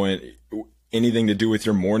you're going anything to do with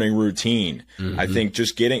your morning routine. I think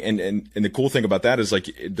just getting, and the cool thing about that is like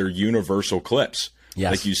they're universal clips.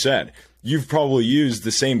 Yes. Like you said, you've probably used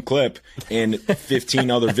the same clip in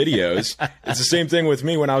 15 other videos. It's the same thing with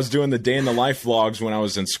me when I was doing the day in the life vlogs when I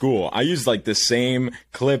was in school. I used like the same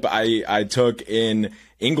clip I took in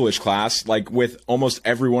English class, like with almost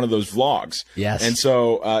every one of those vlogs. Yes. And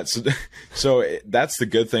so that's the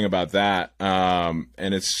good thing about that. And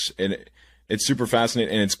it's super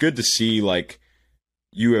fascinating, and it's good to see like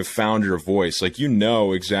you have found your voice. Like,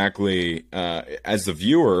 exactly, as the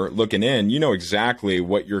viewer looking in, exactly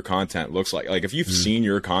what your content looks like. Like if you've seen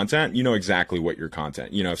your content, exactly what your content,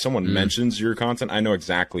 if someone mentions your content, I know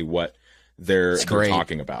exactly what they're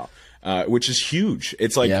talking about, which is huge.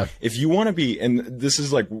 It's like, if you want to be, and this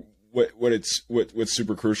is like what's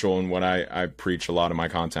super crucial, and what I preach a lot of my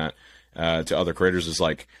content, to other creators, is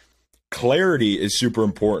like, clarity is super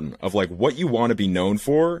important of like what you want to be known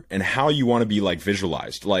for and how you want to be like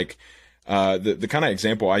visualized. Like the kind of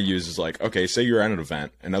example I use is like, okay, say you're at an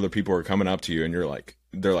event and other people are coming up to you and they're like,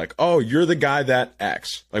 oh, you're the guy that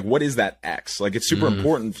X. Like, what is that X? Like, it's super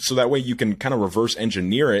important, so that way you can kind of reverse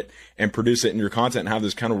engineer it and produce it in your content and have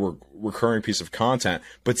this kind of recurring piece of content,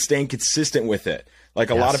 but staying consistent with it. Like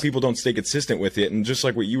a lot of people don't stay consistent with it. And just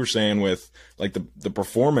like what you were saying with like the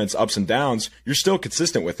performance ups and downs, you're still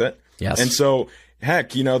consistent with it. Yes. And so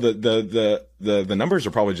heck, you know, the numbers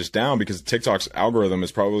are probably just down because TikTok's algorithm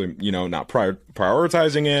is probably, you know, not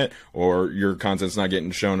prioritizing it, or your content's not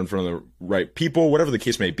getting shown in front of the right people, whatever the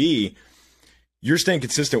case may be. You're staying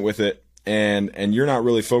consistent with it, and you're not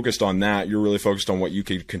really focused on that. You're really focused on what you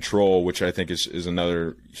can control, which I think is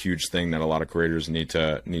another huge thing that a lot of creators need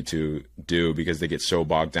to do, because they get so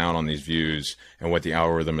bogged down on these views and what the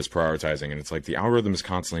algorithm is prioritizing. And it's like the algorithm is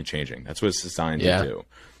constantly changing. That's what it's designed to do.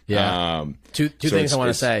 Yeah. Two things I want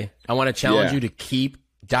to say. I want to challenge you to keep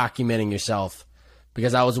documenting yourself,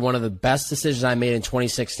 because that was one of the best decisions I made in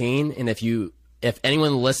 2016. And if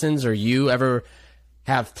anyone listens, or you ever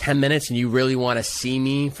have 10 minutes and you really want to see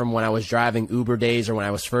me from when I was driving Uber days or when I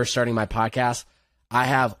was first starting my podcast, I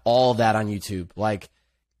have all of that on YouTube. Like,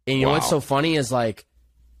 and you know what's so funny is like,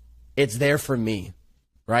 it's there for me,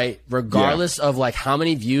 right? Regardless of like how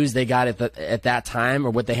many views they got at that time or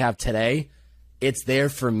what they have today, it's there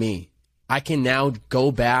for me. I can now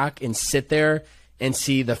go back and sit there and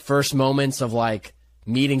see the first moments of like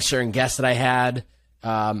meeting certain guests that I had,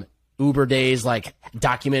 Uber days, like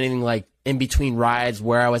documenting like in between rides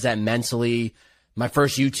where I was at mentally. My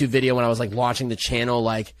first YouTube video when I was like launching the channel,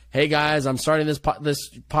 like, hey guys, I'm starting this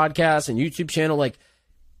podcast and YouTube channel. Like,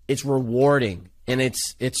 it's rewarding, and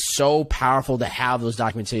it's so powerful to have those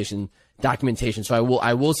documentation. So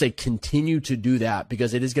I will say continue to do that,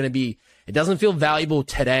 because it is going to be, it doesn't feel valuable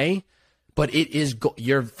today, but it is,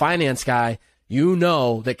 your finance guy, you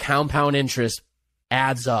know that compound interest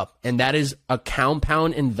adds up, and that is a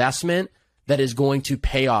compound investment that is going to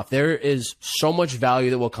pay off. There is so much value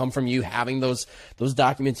that will come from you having those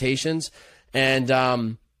documentations.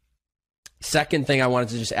 And second thing I wanted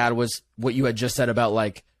to just add was what you had just said about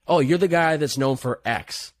like, oh, you're the guy that's known for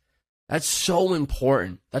X. That's so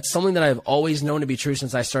important. That's something that I've always known to be true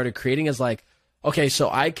since I started creating, is like, okay, so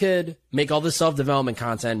I could make all this self-development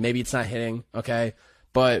content. Maybe it's not hitting, okay,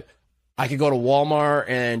 but I could go to Walmart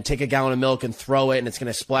and take a gallon of milk and throw it, and it's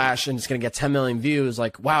going to splash and it's going to get 10 million views.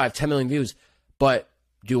 Like, wow, I have 10 million views. But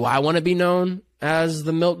do I want to be known as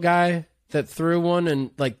the milk guy that threw one?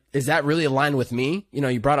 And like, is that really aligned with me? You know,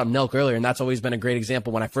 you brought up Milk earlier, and that's always been a great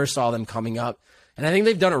example when I first saw them coming up. And I think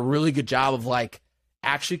they've done a really good job of like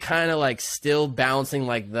actually kind of like still balancing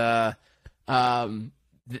like the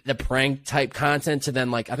prank type content to then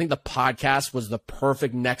like, I think the podcast was the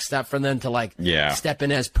perfect next step for them to like step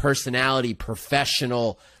in as personality,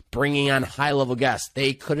 professional, bringing on high level guests.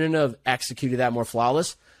 They couldn't have executed that more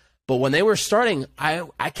flawless. But when they were starting,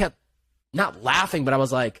 I kept not laughing, but I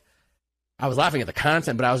was laughing at the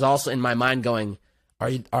content, but I was also in my mind going,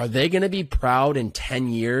 are they going to be proud in 10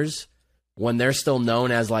 years when they're still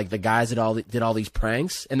known as like the guys that did all these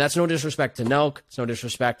pranks? And that's no disrespect to Nelk. It's no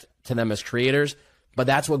disrespect to them as creators. But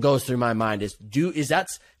that's what goes through my mind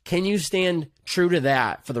can you stand true to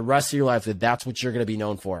that for the rest of your life, that that's what you're going to be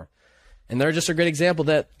known for? And they're just a great example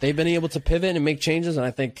that they've been able to pivot and make changes, and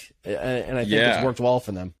I think it's worked well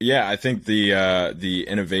for them. Yeah, I think the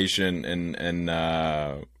innovation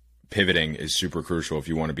and pivoting is super crucial if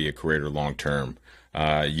you want to be a creator long term.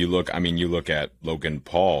 You look at Logan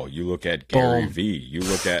Paul, you look at Gary Vee, you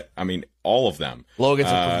look at, all of them.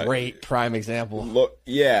 Logan's a great prime example.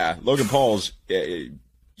 Logan Paul's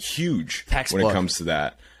huge when it comes to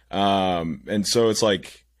that. And so it's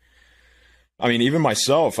like, even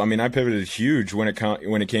myself, I pivoted huge when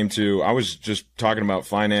it came to, I was just talking about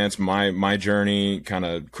finance, my journey, kind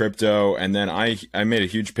of crypto. And then I made a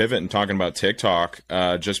huge pivot in talking about TikTok,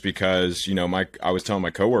 just because, I was telling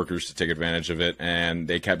my coworkers to take advantage of it, and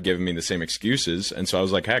they kept giving me the same excuses. And so I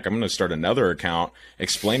was like, heck, I'm going to start another account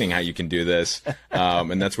explaining how you can do this.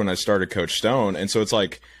 And that's when I started Coach Stone. And so it's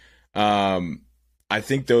like, I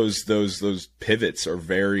think those pivots are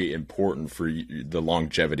very important for the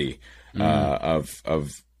longevity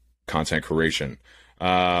of content creation.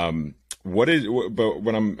 But what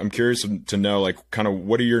I'm curious to know, like, kind of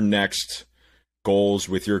what are your next goals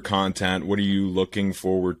with your content? What are you looking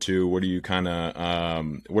forward to? What are you kind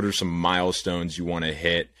of what are some milestones you want to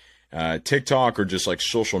hit? TikTok or just like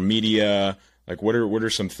social media? Like, what are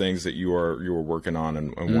some things that you were working on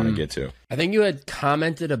and want to get to? I think you had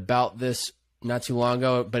commented about this not too long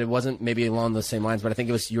ago, but it wasn't maybe along the same lines. But I think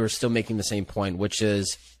you were still making the same point, which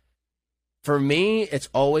is, for me, it's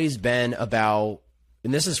always been about,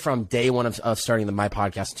 and this is from day one of starting my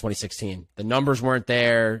podcast in 2016. The numbers weren't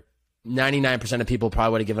there. 99% of people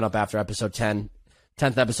probably would have given up after episode 10.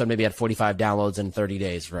 10th episode maybe had 45 downloads in 30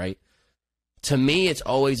 days, right? To me, it's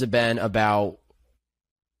always been about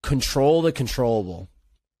control the controllable,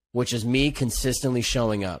 which is me consistently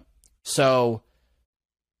showing up. So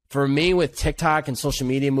for me with TikTok and social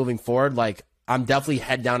media moving forward, like I'm definitely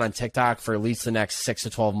head down on TikTok for at least the next 6 to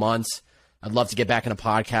 12 months. I'd love to get back into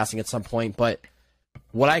podcasting at some point, but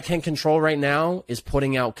what I can control right now is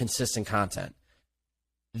putting out consistent content.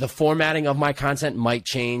 The formatting of my content might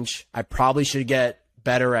change. I probably should get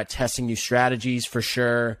better at testing new strategies for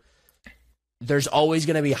sure. There's always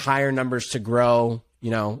going to be higher numbers to grow,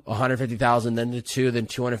 150,000, then to 2, then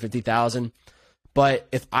 250,000. But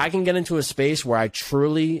if I can get into a space where I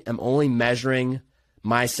truly am only measuring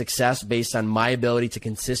my success based on my ability to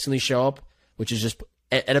consistently show up, which is just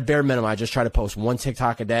at a bare minimum, I just try to post 1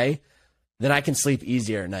 TikTok a day, then I can sleep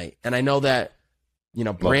easier at night. And I know that,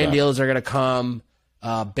 brand deals are going to come,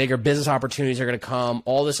 bigger business opportunities are going to come,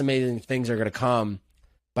 all this amazing things are going to come.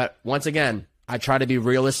 But once again, I try to be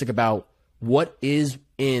realistic about what is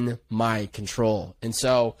in my control. And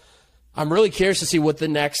so I'm really curious to see what the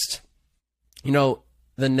next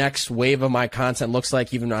wave of my content looks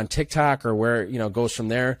like, even on TikTok, or where, goes from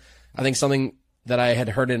there. I think something that I had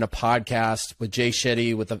heard in a podcast with Jay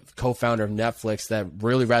Shetty, with the co-founder of Netflix, that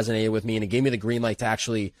really resonated with me, and it gave me the green light to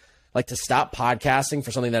actually to stop podcasting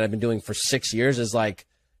for something that I've been doing for 6 years, is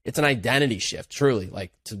it's an identity shift, truly,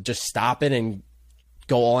 to just stop it and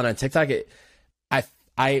go all in on TikTok.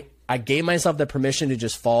 I gave myself the permission to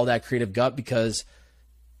just follow that creative gut, because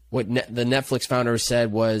what the Netflix founder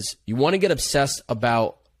said was, you want to get obsessed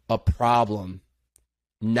about a problem,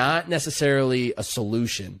 not necessarily a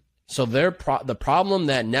solution. So the problem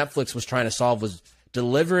that Netflix was trying to solve was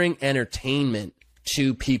delivering entertainment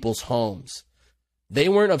to people's homes. They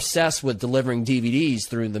weren't obsessed with delivering DVDs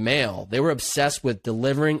through the mail. They were obsessed with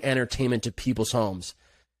delivering entertainment to people's homes.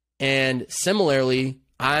 And similarly,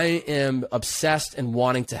 I am obsessed in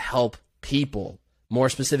wanting to help people, more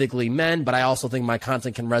specifically men, but I also think my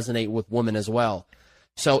content can resonate with women as well.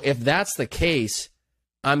 So if that's the case,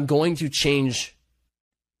 I'm going to change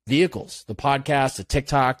vehicles, the podcast, to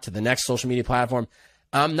TikTok, to the next social media platform.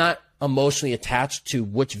 I'm not emotionally attached to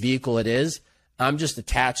which vehicle it is. I'm just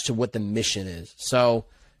attached to what the mission is. So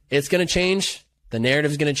it's going to change. The narrative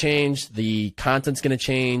is going to change. The content's going to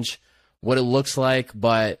change, what it looks like.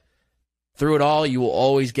 But through it all, you will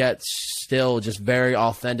always get still just very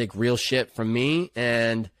authentic, real shit from me.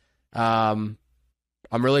 And I'm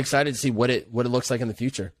really excited to see what it looks like in the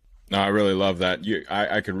future. No, I really love that.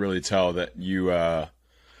 I could really tell that you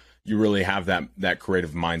really have that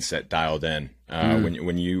creative mindset dialed in.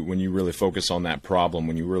 When you really focus on that problem,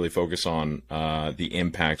 when you really focus on the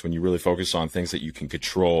impact, when you really focus on things that you can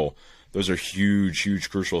control, those are huge,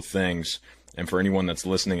 crucial things. And for anyone that's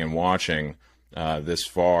listening and watching this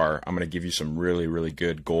far, I'm going to give you some really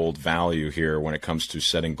good gold value here when it comes to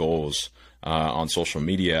setting goals on social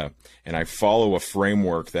media. And I follow a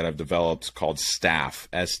framework that I've developed called STAFF,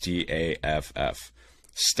 STAFF.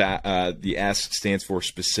 The S stands for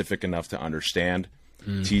specific enough to understand.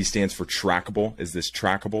 T stands for trackable. Is this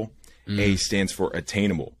trackable? A stands for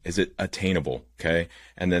attainable. Is it attainable? Okay.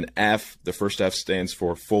 And then F, the first F stands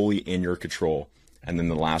for fully in your control. And then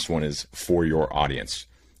the last one is for your audience.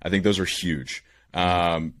 I think those are huge.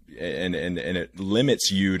 And it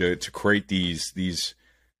limits you to create these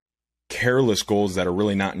careless goals that are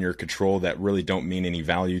really not in your control, that really don't mean any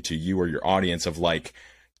value to you or your audience, of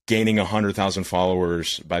gaining 100,000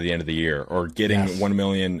 followers by the end of the year, or getting 1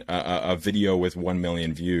 million, a video with 1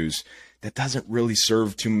 million views. That doesn't really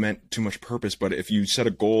serve too much purpose. But if you set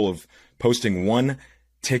a goal of posting one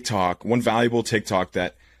valuable TikTok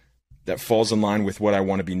that falls in line with what I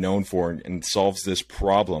want to be known for and solves this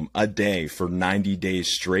problem a day for 90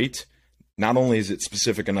 days straight, not only is it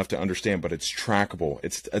specific enough to understand, but it's trackable,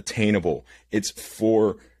 it's attainable, it's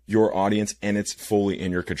for your audience, and it's fully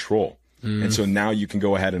in your control. And so now you can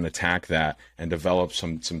go ahead and attack that and develop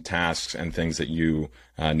some tasks and things that you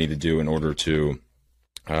need to do in order to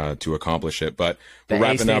accomplish it. But we're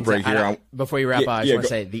wrapping up right here. Before you wrap up, I just want to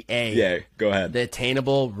say the A. Yeah, go ahead. The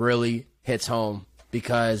attainable really hits home,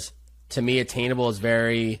 because to me, attainable is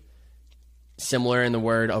very similar in the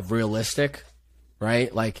word of realistic,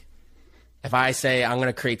 right? If I say I'm going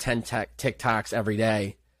to create 10 TikToks every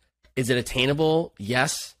day, is it attainable?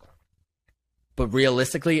 Yes. But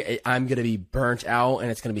realistically, I'm going to be burnt out and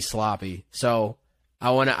it's going to be sloppy. So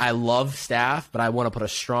I love staff, but I want to put a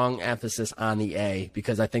strong emphasis on the A,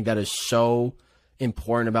 because I think that is so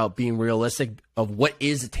important about being realistic of what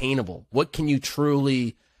is attainable. What can you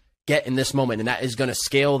truly get in this moment? And that is going to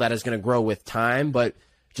scale, that is going to grow with time, but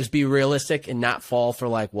just be realistic and not fall for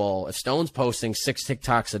if Stone's posting 6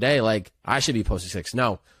 TikToks a day, I should be posting 6.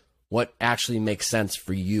 No, what actually makes sense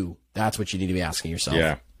for you? That's what you need to be asking yourself.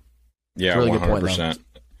 Yeah, really 100%.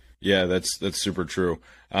 Yeah, that's super true.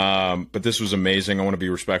 But this was amazing. I want to be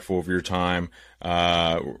respectful of your time.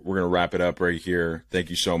 We're gonna wrap it up right here. Thank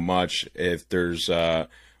you so much. If there's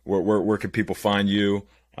where can people find you?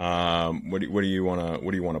 What do you want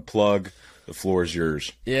to plug? The floor is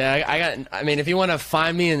yours. Yeah, I mean, if you want to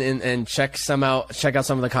find me and check out some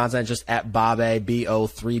of the content, just at Bob BO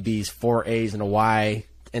 3Bs 4 A's and a Y.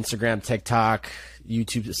 Instagram, TikTok,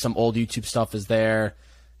 YouTube. Some old YouTube stuff is there.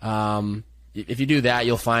 If you do that,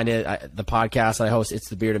 you'll find it. The podcast I host, It's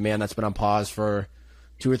the Bearded Man, that's been on pause for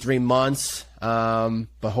 2 or 3 months. But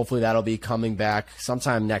hopefully that'll be coming back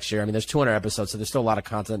sometime next year. I mean, there's 200 episodes, so there's still a lot of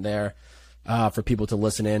content there for people to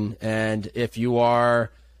listen in. And if you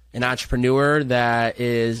are an entrepreneur that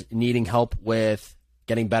is needing help with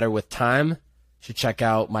getting better with time, you should check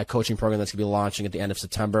out my coaching program that's going to be launching at the end of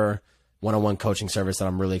September, one-on-one coaching service that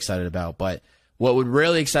I'm really excited about. But what would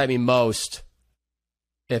really excite me most,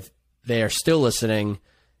 if they are still listening,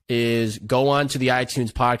 is go on to the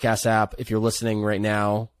iTunes podcast app if you're listening right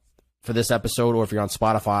now for this episode, or if you're on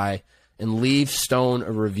Spotify, and leave Stone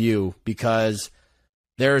a review, because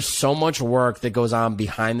there's so much work that goes on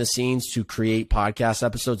behind the scenes to create podcast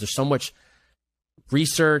episodes. There's so much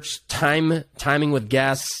research, timing with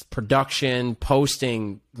guests, production,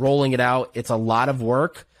 posting, rolling it out. It's a lot of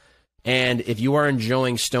work. And if you are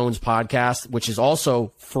enjoying Stone's podcast, which is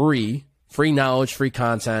also free knowledge, free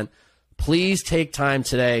content, please take time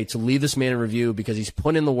today to leave this man a review, because he's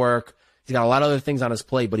put in the work. He's got a lot of other things on his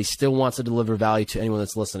plate, but he still wants to deliver value to anyone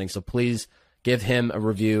that's listening. So please give him a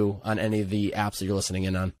review on any of the apps that you're listening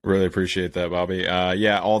in on. Really appreciate that, Bobby.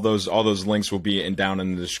 Yeah, all those links will be down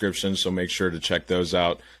in the description, so make sure to check those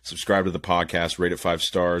out. Subscribe to the podcast, rate it 5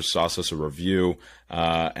 stars, sauce us a review,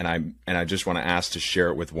 and I just want to ask to share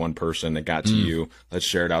it with one person that got to you. Let's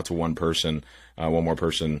share it out to one person, one more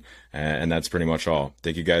person, and that's pretty much all.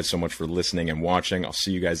 Thank you guys so much for listening and watching. I'll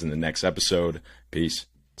see you guys in the next episode. Peace.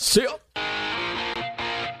 See ya.